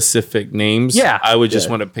like specific names. Yeah. I would just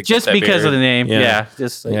want to pick just up that because beer. of the name. Yeah.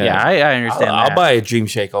 I understand. I'll buy a Dream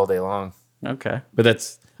Shake all day long. Okay. But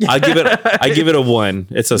that's I give it a 1.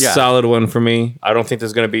 It's a solid 1 for me. I don't think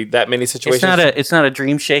there's going to be that many situations. It's not a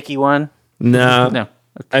Dream Shaky one. No.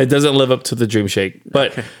 Okay. It doesn't live up to the Dream Shake,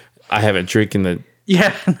 but I haven't drinking the.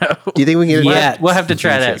 Yeah, no. Do you think we can get We'll have to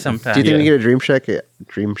try that sometime. Do you think we can get a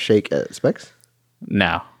Dream Shake at Specs?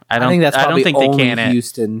 No. I think that's probably they only can at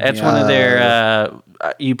Houston. That's one of their.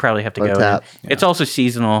 You probably have to go. tap. It's also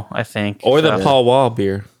seasonal, I think. Or the Paul Wall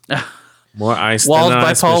beer. More ice Walls than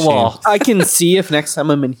by ice Paul machine. Wall. I can see if next time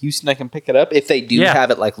I'm in Houston I can pick it up if they do have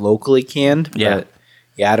it like locally canned. Yeah. But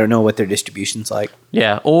I don't know what their distribution's like.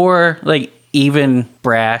 Yeah, or like even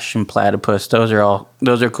Brash and Platypus. Those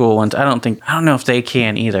are cool ones. I don't know if they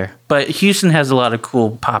can either. But Houston has a lot of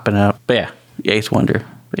cool popping up. But yeah, Eighth Wonder.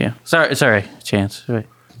 But yeah, sorry, Chance. Sorry.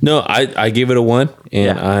 No, I gave it a 1,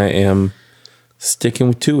 and I am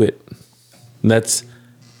sticking to it. That's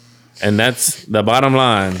the bottom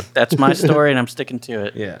line. That's my story, and I'm sticking to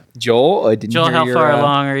it. Yeah, Joel, how far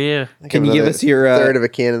along are you? Can you give us your third of a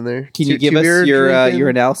can in there? Can you give us your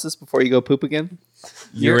analysis before you go poop again?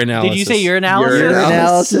 Urinalysis. Did you say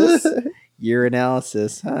urinalysis?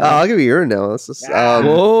 Urinalysis. Huh? I'll give you urinalysis.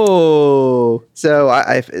 Whoa! So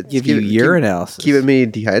I give you urinalysis. Keeping me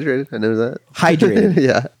dehydrated. I know that. Hydrated.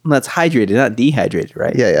 Yeah. Well, that's hydrated, not dehydrated,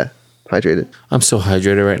 right? Yeah. Hydrated. I'm so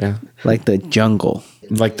hydrated right now. Like the jungle.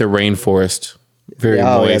 Like the rainforest. Very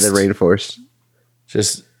Oh yeah, moist. the rainforest.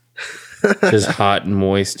 Just hot and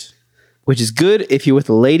moist. Which is good if you're with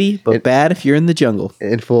a lady, but bad if you're in the jungle.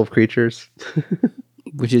 And full of creatures.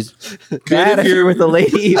 Which is bad if you're with a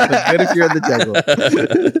lady, but good if you're in the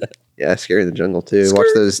jungle. Yeah, scary in the jungle too. Watch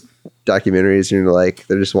those documentaries and you're like,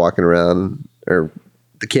 they're just walking around or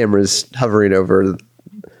the camera's hovering over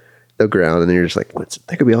the ground and then you're just like,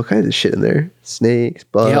 there could be all kinds of shit in there. Snakes,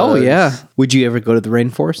 bugs. Oh yeah. Would you ever go to the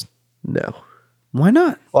rainforest? No. Why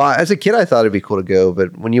not? Well, as a kid I thought it'd be cool to go,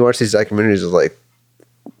 but when you watch these documentaries it's like,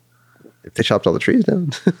 if they chopped all the trees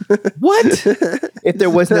down. What? If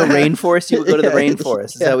there was no rainforest, you would go to the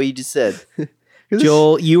rainforest. Is that what you just said?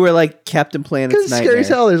 Joel, you were like Captain Planet's It's scary nightmare. as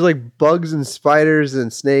hell. There's like bugs and spiders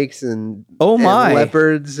and snakes and and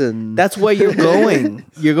leopards and that's why you're going.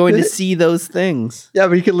 You're going to see those things. Yeah,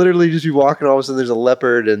 but you could literally just be walking, all of a sudden there's a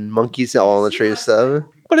leopard and monkeys all on the tree and stuff.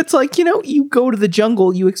 But it's like, you go to the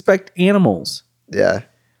jungle, you expect animals. Yeah.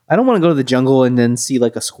 I don't want to go to the jungle and then see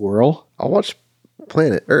like a squirrel. I'll watch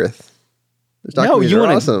Planet Earth. No, you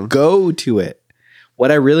want to awesome. go to it.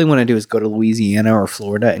 What I really want to do is go to Louisiana or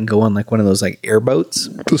Florida and go on like one of those like airboats.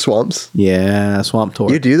 The swamps? Yeah, swamp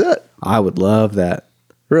tour. You do that? I would love that.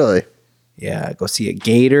 Really? Yeah, go see a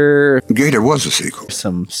gator. Gator was a sequel.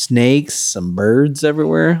 Some snakes, some birds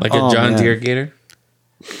everywhere. Like a John Deere gator?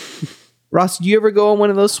 Ross, did you ever go on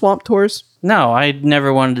one of those swamp tours? No, I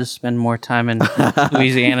never wanted to spend more time in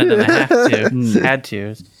Louisiana than I had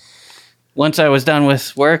to. Once I was done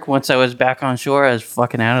with work, once I was back on shore, I was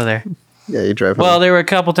fucking out of there. Yeah, you drive home. Well, there were a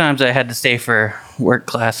couple times I had to stay for work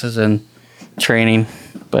classes and training,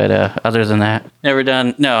 but other than that,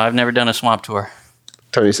 I've never done a swamp tour.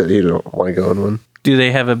 Tony said he don't want to go on one. Do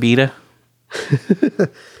they have a beta? Of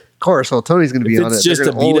course, well, Tony's going to be on it. It's just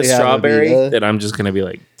a Beta strawberry, then I'm just going to be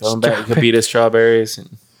like, throwing back the Beta strawberries.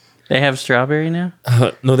 And They have strawberry now?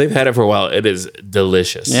 no, they've had it for a while. It is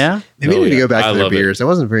delicious. Yeah? Maybe we need to go back I to their love it. beers. I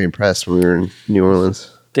wasn't very impressed when we were in New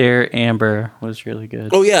Orleans. Their amber was really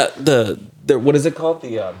good. Oh yeah, the what is it called?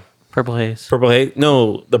 The Purple haze. purple haze.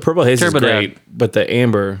 No, the purple haze Turbo is great, but the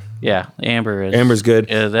amber, Yeah, the amber is. amber's good.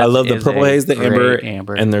 Yeah, that I love the is purple a haze, the great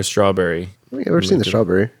amber, and their strawberry. I've never seen the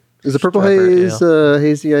strawberry. Is the Purple Strawberry Haze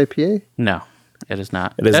hazy IPA? No, it is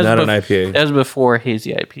not. It is That was not an IPA. That was before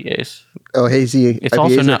hazy IPAs. Oh, hazy It's IPAs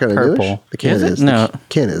also are not kinda purple. newish? The can Is it? is. No. The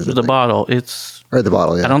can is. The bottle. It's. Or the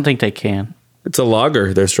bottle, yeah. I don't think they can. It's a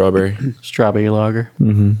lager. Their strawberry. Strawberry lager.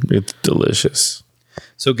 Mm-hmm. It's delicious.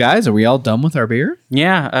 So, guys, are we all done with our beer?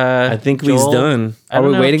 Yeah. I think we's done. Are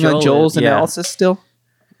we waiting on Joel's analysis still?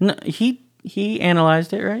 No, he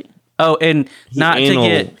analyzed it, right? Oh, and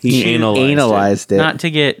He analyzed it. Not to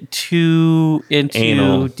get too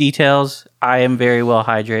into details. I am very well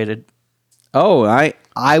hydrated. Oh,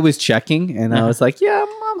 I was checking and I was like, yeah,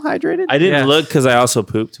 I'm hydrated. I didn't look because I also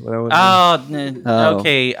pooped when I went in.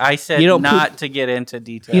 Okay. I said not to get into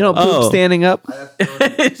details. You don't poop standing up?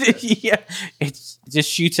 Yeah, it just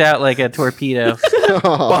shoots out like a torpedo.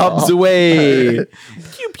 Bobs away.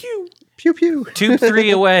 Pew pew pew pew. Tube 3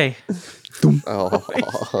 away. Oh.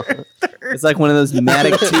 It's like one of those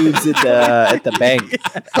pneumatic tubes at the bank,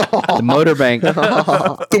 the motor bank. I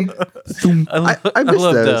miss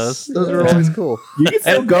those. Those were always cool. You can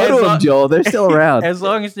still go to them, Joel. They're still around. As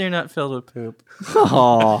long as they're not filled with poop.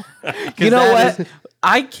 Oh, you know what?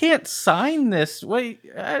 I can't sign this. Wait,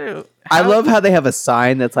 I love how they have a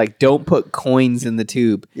sign that's like, "Don't put coins in the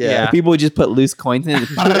tube." Yeah. People would just put loose coins in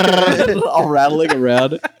it, all rattling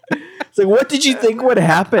around. It's like, what did you think would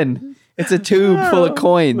happen? It's a tube full of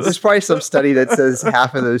coins. There's probably some study that says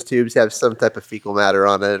half of those tubes have some type of fecal matter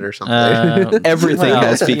on it or something. Everything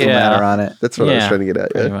has fecal matter on it. That's what I was trying to get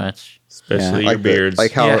at. Pretty much. Especially your beards.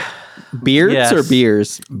 Like how beards or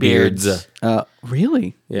beers? Beards.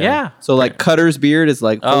 Really? Yeah. So like Cutter's beard is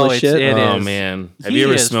like full of shit. It Oh is. man, have you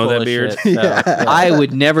ever smelled that beard? I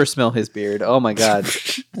would never smell his beard. Oh my god.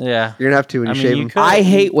 Yeah. You're gonna have to when you shave him. I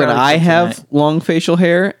hate when I have long facial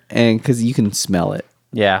hair, and because you can smell it.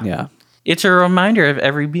 Yeah. Yeah. It's a reminder of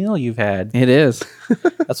every meal you've had. It is.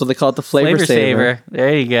 That's what they call it, the flavor saver.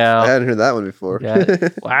 There you go. I hadn't heard that one before. Yeah.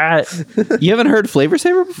 What? You haven't heard flavor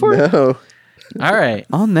saver before? No. All right.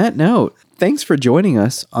 On that note, thanks for joining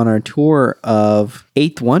us on our tour of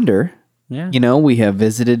Eighth Wonder. Yeah. You know, we have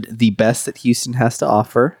visited the best that Houston has to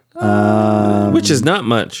offer. Which is not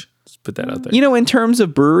much. Just put that out there. You know, in terms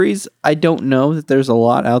of breweries, I don't know that there's a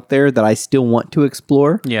lot out there that I still want to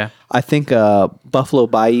explore. Yeah. I think Buffalo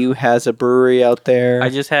Bayou has a brewery out there. I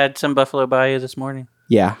just had some Buffalo Bayou this morning.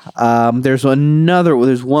 Yeah. There's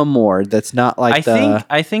one more that's not like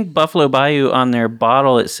I think Buffalo Bayou on their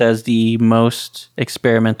bottle, it says the most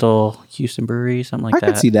experimental Houston brewery, something like that. I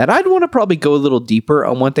could see that. I'd want to probably go a little deeper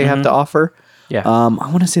on what they have to offer. Yeah. I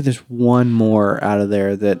want to say there's one more out of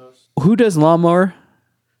there that who does Lawnmower?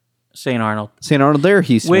 St. Arnold. St. Arnold, they're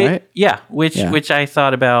Houston, right? Yeah, which I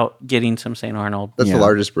thought about getting some St. Arnold. That's the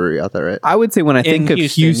largest brewery out there, right? I would say when I think of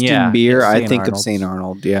Houston beer, I think of Arnold's. St.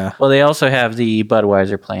 Arnold, yeah. Well, they also have the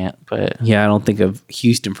Budweiser plant, but Yeah, I don't think of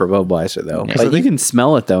Houston for Budweiser, though. Yeah. But you can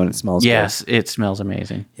smell it, though, and it smells yes, it smells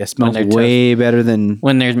amazing. good. Yeah, it smells When they're way better than...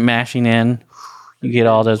 When they're mashing in, you get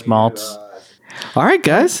all those malts. All right,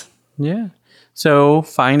 guys. Yeah. So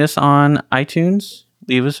find us on iTunes.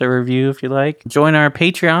 Leave us a review if you like. Join our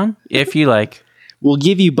Patreon if you like. We'll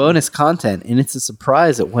give you bonus content, and it's a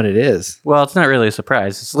surprise at what it is. Well, it's not really a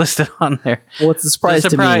surprise. It's listed on there. Well, it's a surprise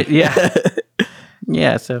to me. Yeah.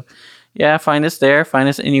 Yeah. So, yeah, find us there. Find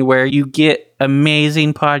us anywhere you get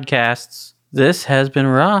amazing podcasts. This has been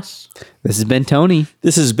Ross. This has been Tony.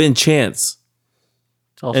 This has been Chance.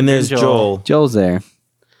 It's also And been there's Joel. Joel's there.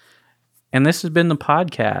 And this has been the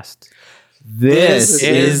podcast. This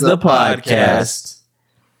is the podcast.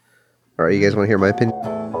 All right, you guys want to hear my opinion?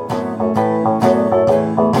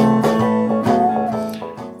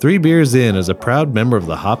 3 Beers In is a proud member of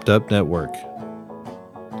the Hopped Up Network.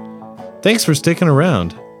 Thanks for sticking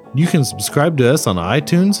around. You can subscribe to us on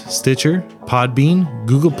iTunes, Stitcher, Podbean,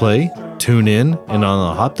 Google Play, TuneIn, and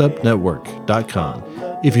on the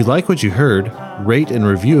hoppedupnetwork.com. If you like what you heard, rate and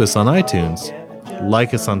review us on iTunes.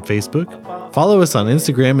 Like us on Facebook. Follow us on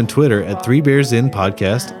Instagram and Twitter at 3 Beers In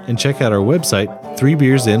Podcast, and check out our website,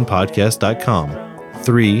 3beersinpodcast.com.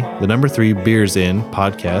 3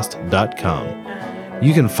 beersinpodcast.com.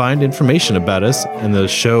 You can find information about us and the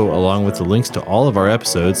show along with the links to all of our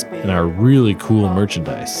episodes and our really cool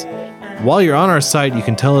merchandise. While you're on our site, you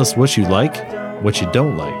can tell us what you like, what you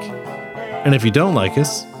don't like. And if you don't like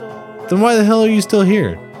us, then why the hell are you still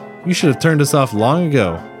here? You should have turned us off long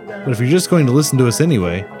ago. But if you're just going to listen to us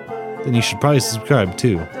anyway, then you should probably subscribe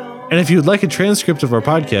too. And if you would like a transcript of our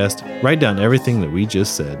podcast, write down everything that we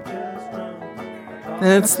just said.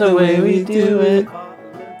 That's the way we do it.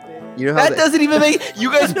 You know how That doesn't even make...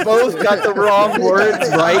 You guys both got the wrong words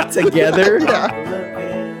right together.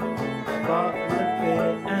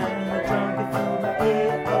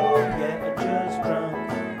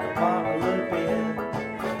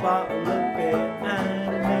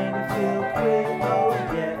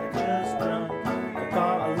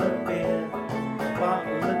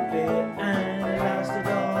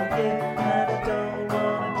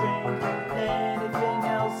 Anything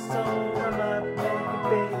else, so I'm up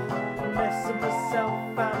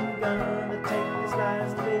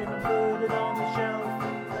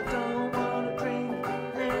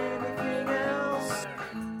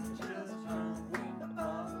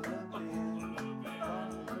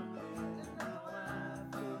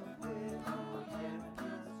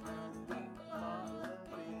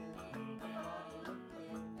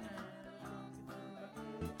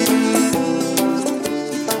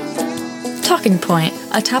Talking Point,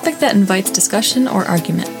 a topic that invites discussion or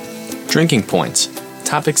argument. Drinking Points,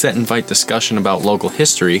 topics that invite discussion about local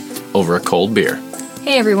history over a cold beer.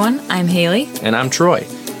 Hey everyone, I'm Haley. And I'm Troy,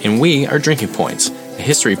 and we are Drinking Points, a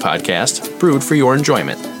history podcast brewed for your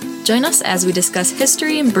enjoyment. Join us as we discuss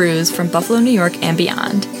history and brews from Buffalo, New York and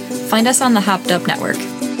beyond. Find us on the Hopped Up Network.